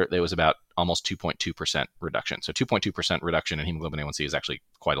 Together, there was about almost 2.2% reduction. So 2.2% reduction in hemoglobin A1C is actually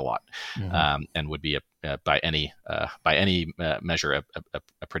quite a lot, and would be by any measure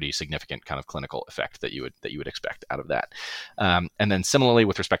a pretty significant kind of clinical effect that you would expect out of that. And then similarly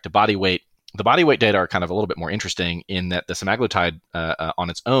with respect to body weight. The body weight data are kind of a little bit more interesting in that the semaglutide on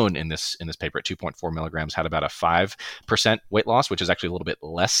its own in this paper at 2.4 milligrams had about a 5% weight loss, which is actually a little bit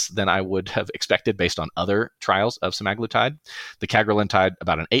less than I would have expected based on other trials of semaglutide. The cagrilintide,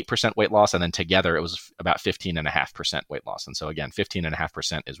 about an 8% weight loss, and then together it was about 15.5% weight loss. And so again,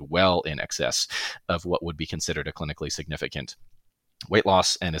 15.5% is well in excess of what would be considered a clinically significant weight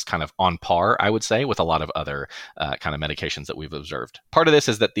loss and is kind of on par, I would say, with a lot of other kind of medications that we've observed. Part of this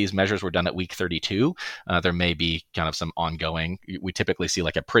is that these measures were done at week 32. There may be kind of some ongoing, we typically see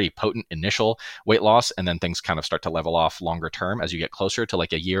like a pretty potent initial weight loss, and then things kind of start to level off longer term as you get closer to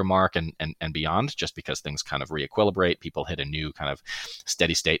like a year mark and beyond, just because things kind of reequilibrate. People hit a new kind of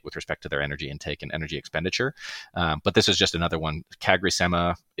steady state with respect to their energy intake and energy expenditure. But this is just another one.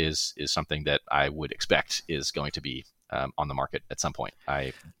 CagriSema is something that I would expect is going to be on the market at some point.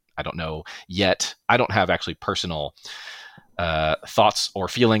 I don't know yet. I don't have actually personal thoughts or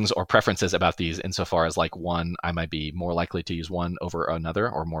feelings or preferences about these insofar as like one, I might be more likely to use one over another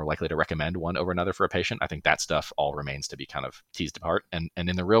or more likely to recommend one over another for a patient. I think that stuff all remains to be kind of teased apart. And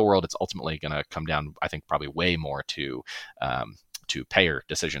in the real world, it's ultimately going to come down, I think, probably way more to payer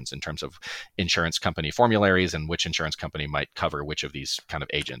decisions in terms of insurance company formularies and which insurance company might cover which of these kind of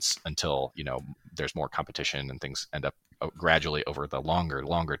agents until, there's more competition and things end up gradually over the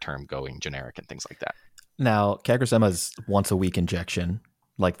longer term going generic and things like that. Now, CagriSema is once a week injection,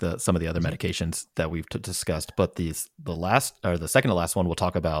 like some of the other medications that we've discussed. But the second to last one we'll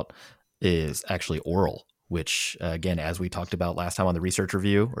talk about is actually oral, which again, as we talked about last time on the research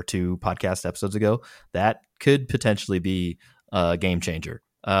review or 2 podcast episodes ago, that could potentially be a game changer.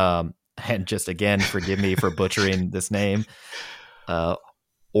 And just again, forgive me for butchering this name,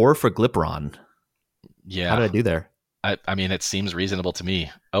 orforglipron. Yeah. How did I do there? I mean, it seems reasonable to me.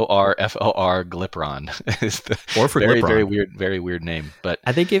 ORFOR glipron is the orforglipron. Very weird name. But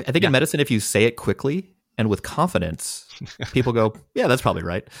I think in medicine, if you say it quickly and with confidence, people go, yeah, that's probably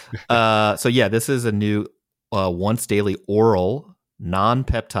right. So yeah, this is a new once daily oral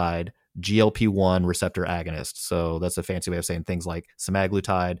non-peptide GLP-1 receptor agonist. So that's a fancy way of saying things like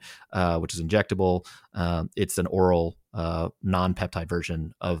semaglutide, which is injectable. It's an oral non-peptide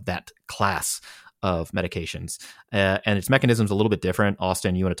version of that class of medications. And its mechanism is a little bit different.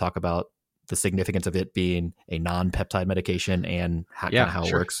 Austin, you want to talk about the significance of it being a non-peptide medication and how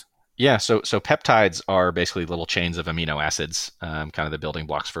it works? Yeah, so peptides are basically little chains of amino acids, kind of the building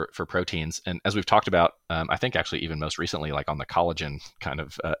blocks for proteins. And as we've talked about, I think actually even most recently, like on the collagen kind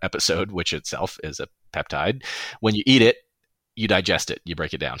of episode, which itself is a peptide, when you eat it, you digest it, you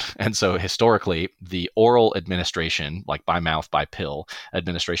break it down. And so historically, the oral administration, like by mouth, by pill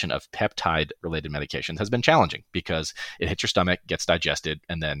administration of peptide related medications has been challenging because it hits your stomach, gets digested,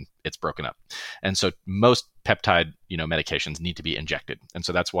 and then it's broken up. And so most peptide, medications need to be injected. And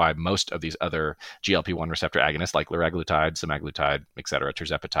so that's why most of these other GLP-1 receptor agonists like liraglutide, semaglutide, et cetera,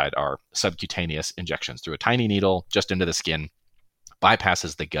 tirzepatide are subcutaneous injections through a tiny needle just into the skin,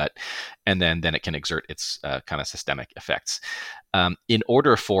 bypasses the gut, and then it can exert its kind of systemic effects. In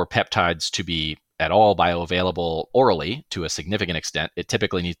order for peptides to be at all bioavailable orally to a significant extent, it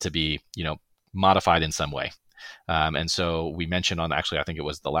typically needs to be, modified in some way. And so we mentioned on, actually, I think it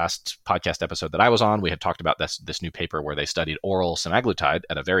was the last podcast episode that I was on, we had talked about this new paper where they studied oral semaglutide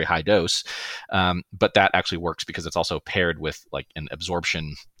at a very high dose. But that actually works because it's also paired with like an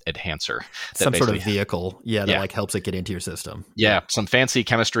absorption enhancer. Some sort of vehicle, that like helps it get into your system. Yeah, some fancy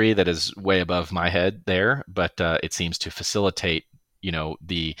chemistry that is way above my head there, but it seems to facilitate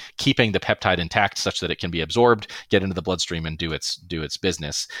the keeping the peptide intact such that it can be absorbed, get into the bloodstream, and do its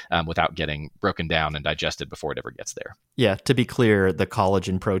business without getting broken down and digested before it ever gets there. Yeah, to be clear, the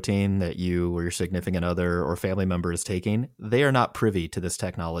collagen protein that you or your significant other or family member is taking, they are not privy to this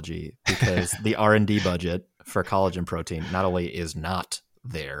technology because the R&D budget for collagen protein not only is not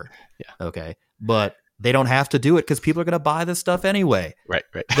there, okay, but they don't have to do it because people are going to buy this stuff anyway. Right.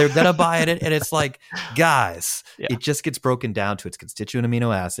 They're going to buy it. And it's like, guys, it just gets broken down to its constituent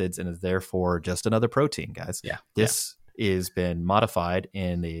amino acids and is therefore just another protein, guys. Yeah. This has been modified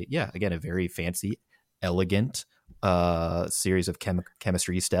in a very fancy, elegant series of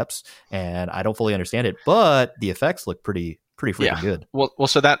chemistry steps. And I don't fully understand it, but the effects look pretty freaking good. Well,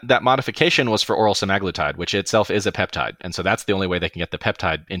 so that modification was for oral semaglutide, which itself is a peptide. And so that's the only way they can get the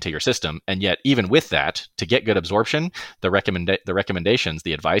peptide into your system. And yet, even with that, to get good absorption, the recommendations,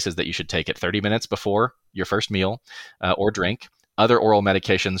 the advice is that you should take it 30 minutes before your first meal or drink. Other oral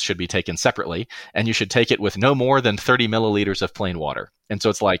medications should be taken separately, and you should take it with no more than 30 milliliters of plain water. And so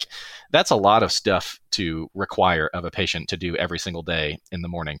it's like, that's a lot of stuff to require of a patient to do every single day in the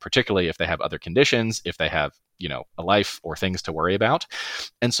morning, particularly if they have other conditions, if they have, a life or things to worry about.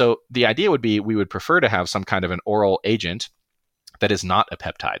 And so the idea would be we would prefer to have some kind of an oral agent that is not a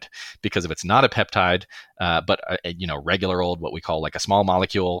peptide, because if it's not a peptide, but regular old, what we call like a small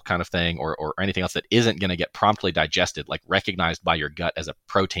molecule kind of thing, or anything else that isn't going to get promptly digested, like recognized by your gut as a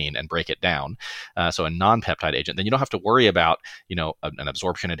protein and break it down. So a non-peptide agent, then you don't have to worry about, an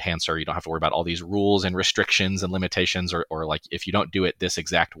absorption enhancer. You don't have to worry about all these rules and restrictions and limitations, or like if you don't do it this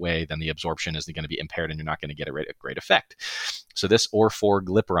exact way, then the absorption is going to be impaired and you're not going to get a great effect. So this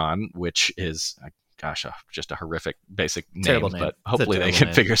orforglipron, which is just a horrific basic name, but hopefully they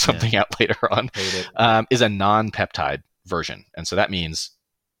can figure something out later on, is a non-peptide version. And so that means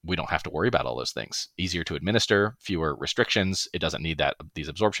we don't have to worry about all those things. Easier to administer, fewer restrictions. It doesn't need these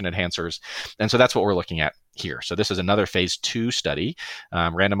absorption enhancers. And so that's what we're looking at here. So this is another phase 2 study,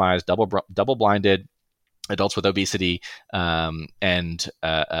 randomized, double-blinded, adults with obesity, and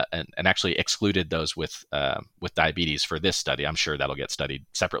actually excluded those with diabetes for this study. I'm sure that'll get studied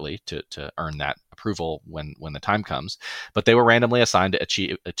separately to earn that approval when the time comes. But they were randomly assigned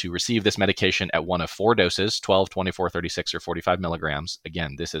to receive this medication at one of 4 doses: 12, 24, 36, or 45 milligrams.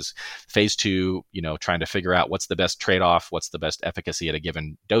 Again, this is phase 2, trying to figure out what's the best trade-off, what's the best efficacy at a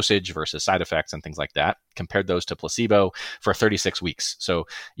given dosage versus side effects and things like that. Compared those to placebo for 36 weeks. So,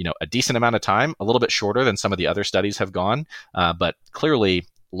 a decent amount of time, a little bit shorter than some of the other studies have gone, but clearly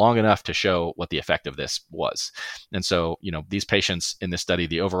long enough to show what the effect of this was. And so, these patients in this study,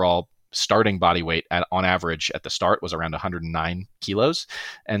 the overall starting body weight on average at the start was around 109 kilos.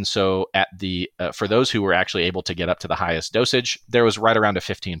 And so for those who were actually able to get up to the highest dosage, there was right around a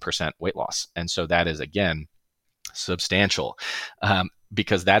 15% weight loss. And so that is, again, substantial.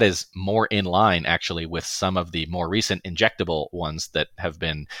 Because that is more in line actually with some of the more recent injectable ones that have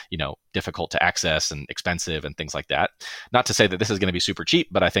been, difficult to access and expensive and things like that. Not to say that this is going to be super cheap,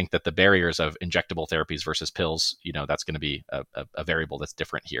 but I think that the barriers of injectable therapies versus pills, that's going to be a variable that's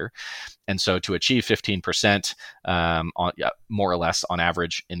different here. And so to achieve 15% more or less on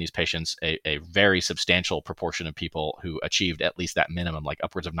average in these patients, a very substantial proportion of people who achieved at least that minimum, like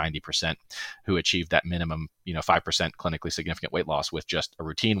upwards of 90%, who achieved that minimum, 5% clinically significant weight loss with just a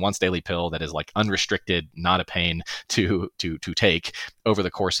routine once daily pill that is like unrestricted, not a pain to take over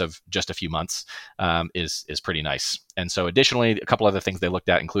the course of just a few months, is pretty nice. And so additionally, a couple other things they looked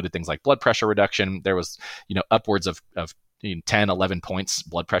at included things like blood pressure reduction. There was, upwards of 10, 11 points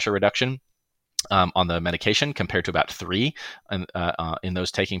blood pressure reduction on the medication compared to about 3 in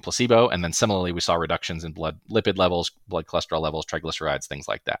those taking placebo. And then similarly, we saw reductions in blood lipid levels, blood cholesterol levels, triglycerides, things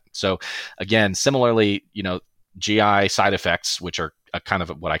like that. So again, similarly, GI side effects, which are a kind of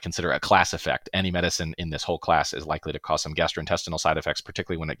what I consider a class effect. Any medicine in this whole class is likely to cause some gastrointestinal side effects,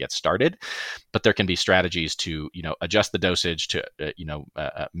 particularly when it gets started. But there can be strategies to, adjust the dosage to,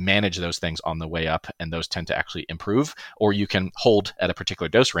 manage those things on the way up, and those tend to actually improve. Or you can hold at a particular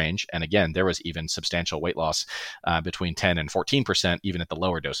dose range. And again, there was even substantial weight loss between 10 and 14%, even at the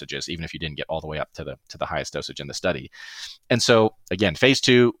lower dosages, even if you didn't get all the way up to the highest dosage in the study. And so again, phase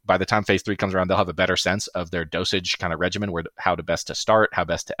 2, by the time phase 3 comes around, they'll have a better sense of their dosage kind of regimen, how to best to start, how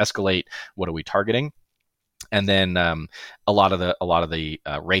best to escalate, what are we targeting. And then a lot of the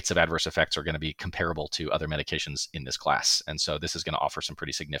rates of adverse effects are going to be comparable to other medications in this class. And so this is going to offer some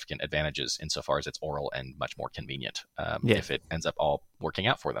pretty significant advantages insofar as it's oral and much more convenient if it ends up all working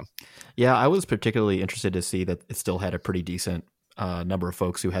out for them. Yeah, I was particularly interested to see that it still had a pretty decent number of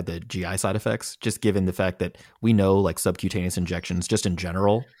folks who had the GI side effects, just given the fact that we know like subcutaneous injections just in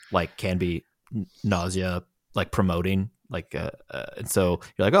general like can be nausea like promoting and so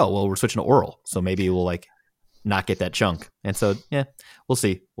you're like, oh well, we're switching to oral, so maybe we'll like not get that chunk. And so we'll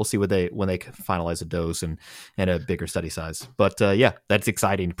see when they finalize a dose and a bigger study size. But that's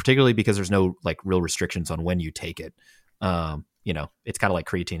exciting, particularly because there's no like real restrictions on when you take it. it's kind of like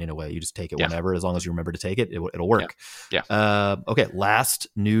creatine in a way. You just take it Yeah. whenever, as long as you remember to take it, it'll work. Yeah. Okay. Last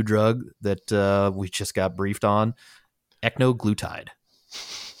new drug that we just got briefed on, ecnoglutide.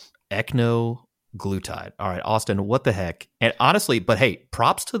 Ecnoglutide. All right, Austin, what the heck? And honestly, but hey,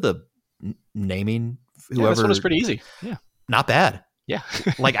 props to the naming. Whoever, this one was pretty easy. Yeah. Not bad. Yeah.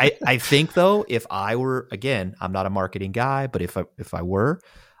 Like I think though, if I were, again, I'm not a marketing guy, but if I were,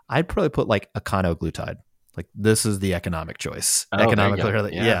 I'd probably put like econoglutide. Like this is the economic choice.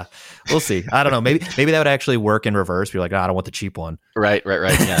 Economically, yeah. We'll see. I don't know. Maybe that would actually work in reverse. You're like, I don't want the cheap one. Right.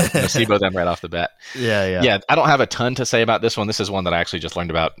 Yeah. Nocebo them right off the bat. Yeah. I don't have a ton to say about this one. This is one that I actually just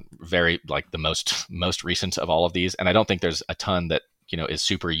learned about very like the most recent of all of these, and I don't think there's a ton that is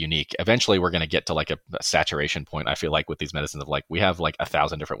super unique. Eventually we're going to get to like a saturation point, I feel like, with these medicines of like, we have like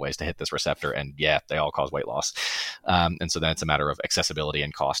 1,000 different ways to hit this receptor, and they all cause weight loss. And so then it's a matter of accessibility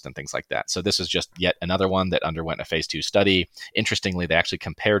and cost and things like that. So this is just yet another one that underwent a phase 2 study. Interestingly, they actually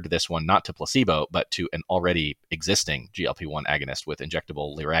compared this one not to placebo, but to an already existing GLP-1 agonist with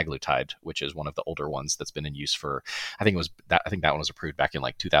injectable liraglutide, which is one of the older ones that's been in use for, I think that one was approved back in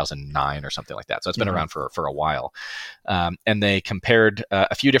like 2009 or something like that. So it's been around for a while. And they compared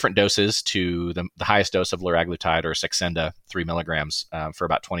a few different doses to the highest dose of liraglutide, or Saxenda, 3 milligrams for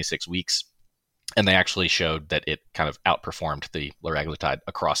about 26 weeks. And they actually showed that it kind of outperformed the liraglutide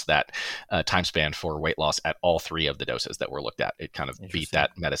across that time span for weight loss at all 3 of the doses that were looked at. It kind of beat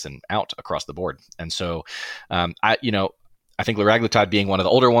that medicine out across the board. And so I think liraglutide being one of the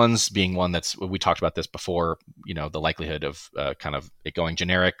older ones, being one we talked about this before, the likelihood of kind of it going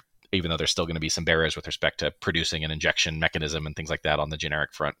generic, even though there's still going to be some barriers with respect to producing an injection mechanism and things like that on the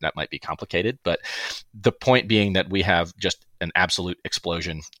generic front, that might be complicated. But the point being that we have just an absolute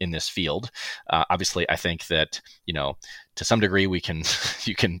explosion in this field. Obviously, I think that, to some degree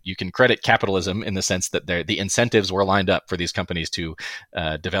you can credit capitalism in the sense that the incentives were lined up for these companies to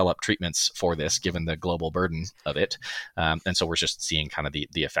develop treatments for this, given the global burden of it. And so we're just seeing kind of the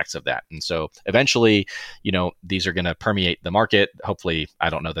effects of that. And so eventually, these are going to permeate the market. Hopefully, I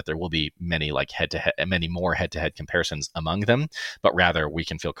don't know that there will be many more head-to-head comparisons among them, but rather we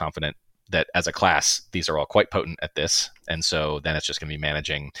can feel confident that as a class, these are all quite potent at this. And so then it's just going to be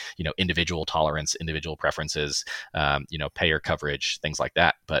managing, individual tolerance, individual preferences, payer coverage, things like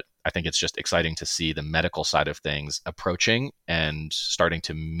that. But I think it's just exciting to see the medical side of things approaching and starting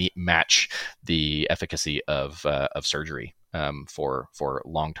to match the efficacy of surgery for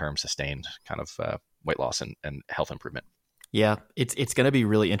long-term sustained kind of weight loss and health improvement. Yeah, it's going to be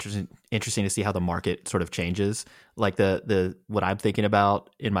really interesting to see how the market sort of changes. Like the what I'm thinking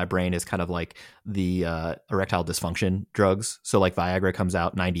about in my brain is kind of like the erectile dysfunction drugs. So like Viagra comes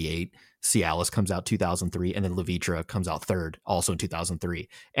out 98, Cialis comes out 2003, and then Levitra comes out third, also in 2003.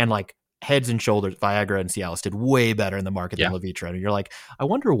 And like heads and shoulders, Viagra and Cialis did way better in the market than Levitra. And you're like, I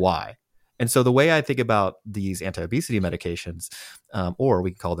wonder why. And so the way I think about these anti-obesity medications, or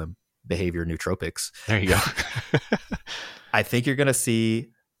we can call them behavior nootropics. There you go. I think you're going to see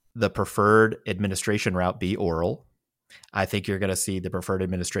the preferred administration route be oral. I think you're going to see the preferred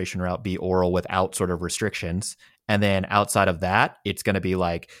administration route be oral without sort of restrictions. And then outside of that, it's going to be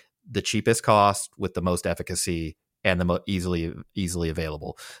like the cheapest cost with the most efficacy and the most easily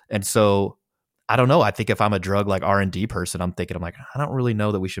available. And so I don't know. I think if I'm a drug like R&D person, I'm like, I don't really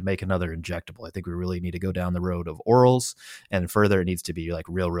know that we should make another injectable. I think we really need to go down the road of orals, and further, it needs to be like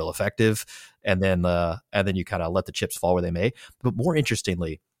real effective. And then you kind of let the chips fall where they may. But more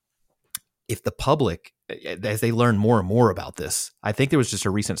interestingly, if the public, as they learn more and more about this, I think there was just a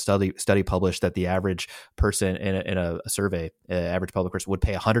recent study published that the average person in a survey, average public person would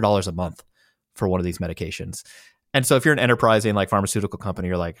pay $100 a month for one of these medications. And so if you're an enterprising like pharmaceutical company,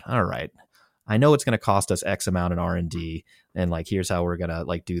 you're like, all right, I know it's going to cost us X amount in R&D, and like, here's how we're going to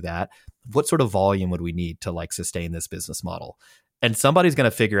like do that. What sort of volume would we need to like sustain this business model? And somebody's going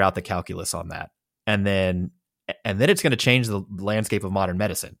to figure out the calculus on that. And then it's going to change the landscape of modern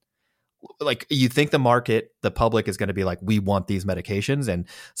medicine. Like, you think the public is going to be like, we want these medications. And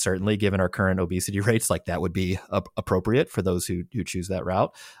certainly given our current obesity rates, like that would be appropriate for those who choose that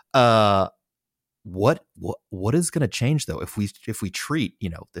route. What is going to change though if we treat,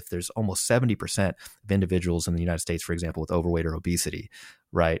 if there's almost 70% of individuals in the United States, for example, with overweight or obesity,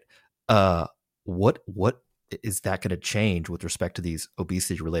 right? What is that going to change with respect to these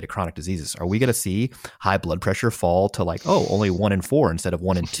obesity related chronic diseases? Are we going to see high blood pressure fall to like, only 1 in 4 instead of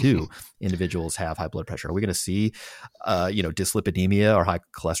 1 in 2 individuals have high blood pressure? Are we going to see, dyslipidemia or high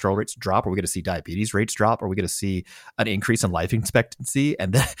cholesterol rates drop? Are we going to see diabetes rates drop? Are we going to see an increase in life expectancy?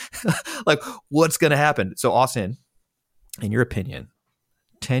 And then like, what's going to happen? So Austin, in your opinion,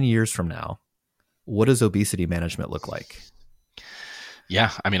 10 years from now, what does obesity management look like?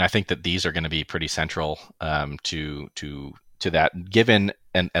 Yeah, I mean, I think that these are going to be pretty central to that, given,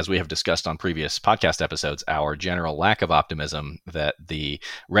 and as we have discussed on previous podcast episodes, our general lack of optimism that the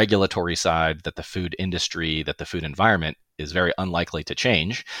regulatory side, that the food industry, that the food environment is very unlikely to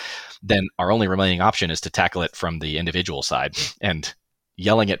change. Then our only remaining option is to tackle it from the individual side. And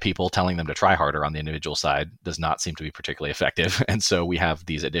yelling at people, telling them to try harder on the individual side does not seem to be particularly effective. And so we have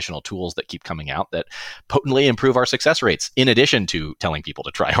these additional tools that keep coming out that potently improve our success rates. In addition to telling people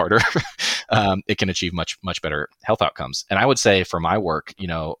to try harder, it can achieve much, much better health outcomes. And I would say for my work,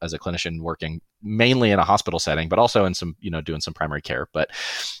 as a clinician working mainly in a hospital setting, but also in some, doing some primary care, but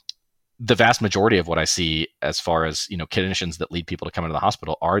the vast majority of what I see as far as, clinicians that lead people to come into the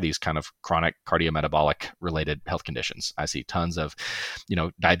hospital are these kind of chronic cardiometabolic related health conditions. I see tons of,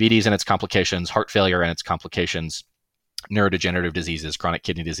 diabetes and its complications, heart failure and its complications, neurodegenerative diseases, chronic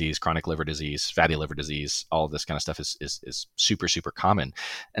kidney disease, chronic liver disease, fatty liver disease. All of this kind of stuff is super, super common.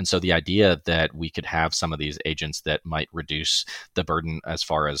 And so the idea that we could have some of these agents that might reduce the burden as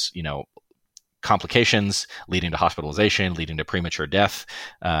far as, complications leading to hospitalization, leading to premature death.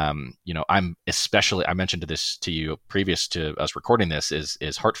 I mentioned this to you previous to us recording this,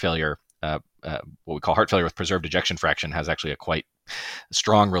 is heart failure. What we call heart failure with preserved ejection fraction has actually a quite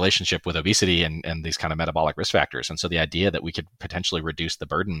strong relationship with obesity and these kind of metabolic risk factors. And so the idea that we could potentially reduce the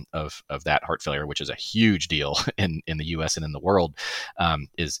burden of that heart failure, which is a huge deal in the US and in the world,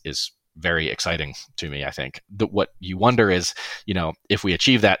 is very exciting to me. I think what you wonder is, if we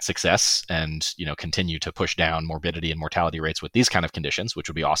achieve that success and, continue to push down morbidity and mortality rates with these kind of conditions, which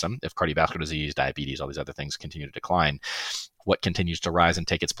would be awesome. If cardiovascular disease, diabetes, all these other things continue to decline, what continues to rise and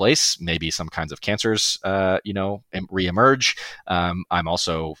take its place? Maybe some kinds of cancers, reemerge. I'm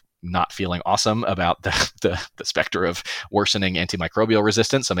also not feeling awesome about the specter of worsening antimicrobial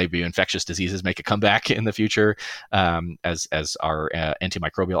resistance. So maybe infectious diseases make a comeback in the future as our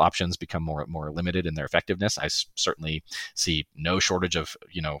antimicrobial options become more limited in their effectiveness. I certainly see no shortage of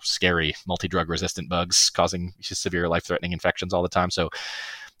scary multi-drug resistant bugs causing severe life-threatening infections all the time. So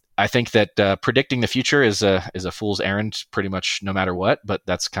I think that predicting the future is a fool's errand pretty much no matter what, but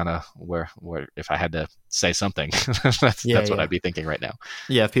that's kind of where if I had to say something, that's what I'd be thinking right now.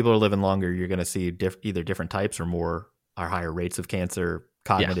 Yeah, if people are living longer, you're going to see either different types or higher rates of cancer,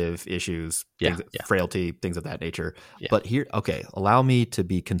 cognitive issues, frailty, things of that nature. Yeah. But here, okay, allow me to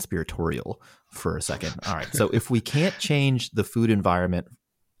be conspiratorial for a second. All right, so if we can't change the food environment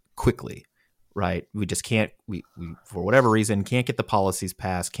quickly, right? We just can't, we for whatever reason, can't get the policies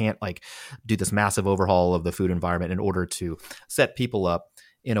passed, can't do this massive overhaul of the food environment in order to set people up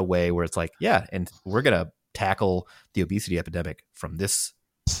in a way where it's and we're going to tackle the obesity epidemic from this,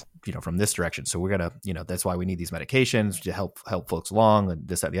 from this direction. So we're going to, that's why we need these medications to help folks along and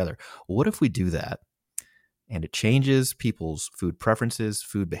this, that, and the other. What if we do that and it changes people's food preferences,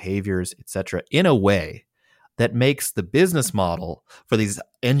 food behaviors, et cetera, in a way that makes the business model for these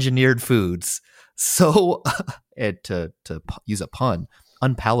engineered foods so, to use a pun,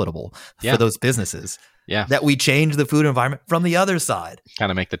 unpalatable for those businesses. Yeah, that we change the food environment from the other side.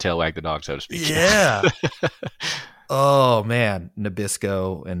 Kind of make the tail wag the dog, so to speak. Yeah. Oh man,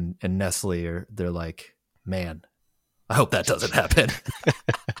 Nabisco and Nestle they're like, man, I hope that doesn't happen.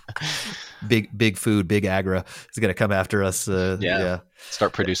 Big food, big agra is going to come after us.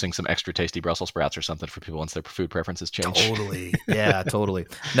 Start producing some extra tasty Brussels sprouts or something for people once their food preferences change. Totally. Yeah, totally.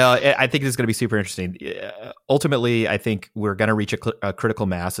 No, I think this is going to be super interesting. Ultimately, I think we're going to reach a critical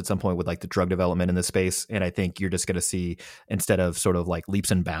mass at some point with the drug development in this space. And I think you're just going to see, instead of sort of leaps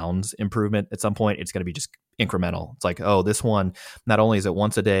and bounds improvement at some point, it's going to be just incremental. It's this one, not only is it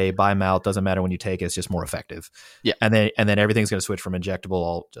once a day by mouth, doesn't matter when you take it, it's just more effective. Yeah. And then everything's going to switch from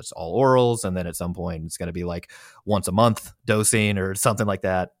injectable all orals. And then at some point it's going to be once a month dosing or something like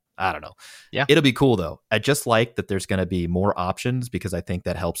that. I don't know. Yeah. It'll be cool though. I just like that there's going to be more options because I think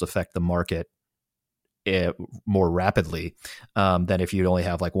that helps affect the market more rapidly than if you only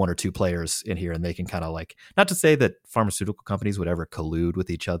have one or two players in here and they can kind of not to say that pharmaceutical companies would ever collude with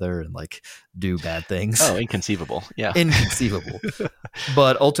each other and do bad things. Oh, inconceivable. Yeah. Inconceivable.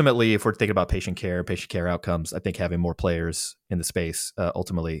 But ultimately, if we're thinking about patient care outcomes, I think having more players in the space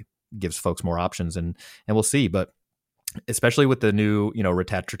ultimately gives folks more options and we'll see. But especially with the new,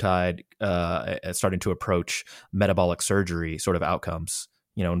 retatrutide starting to approach metabolic surgery sort of outcomes.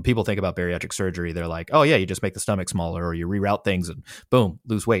 When people think about bariatric surgery, they're like, oh yeah, you just make the stomach smaller or you reroute things and boom,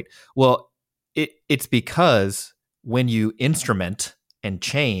 lose weight. Well, it's because when you instrument and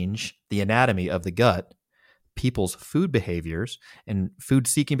change the anatomy of the gut, people's food behaviors and food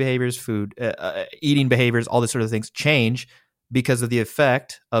seeking behaviors, food eating behaviors, all this sort of things change because of the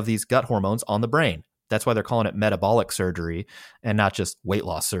effect of these gut hormones on the brain. That's why they're calling it metabolic surgery and not just weight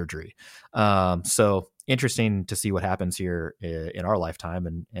loss surgery. So interesting to see what happens here in our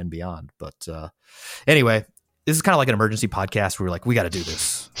lifetime and beyond. But anyway, this is kind of like an emergency podcast where we're like, we got to do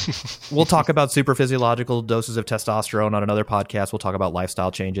this. We'll talk about super physiological doses of testosterone on another podcast. We'll talk about lifestyle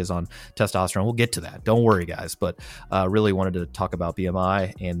changes on testosterone. We'll get to that. Don't worry, guys. But really wanted to talk about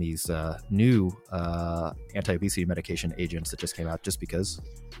BMI and these new anti-obesity medication agents that just came out just because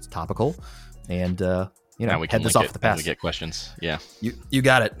it's topical. And now we can head this off the pass. We get questions. Yeah. You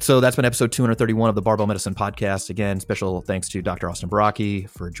got it. So that's been episode 231 of the Barbell Medicine Podcast. Again, special thanks to Dr. Austin Baraki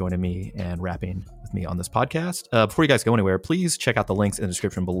for joining me and rapping with me on this podcast. Before you guys go anywhere, please check out the links in the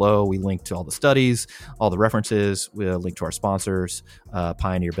description below. We link to all the studies, all the references. We'll link to our sponsors,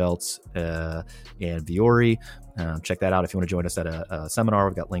 Pioneer Belts and Viore. Check that out if you want to join us at a seminar.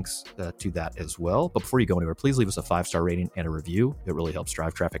 We've got links to that as well. But before you go anywhere, please leave us a 5-star rating and a review. It really helps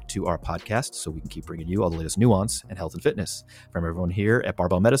drive traffic to our podcast so we can keep bringing you all the latest nuance in health and fitness. From everyone here at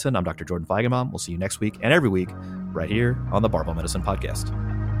Barbell Medicine, I'm Dr. Jordan Feigenbaum. We'll see you next week and every week right here on the Barbell Medicine Podcast.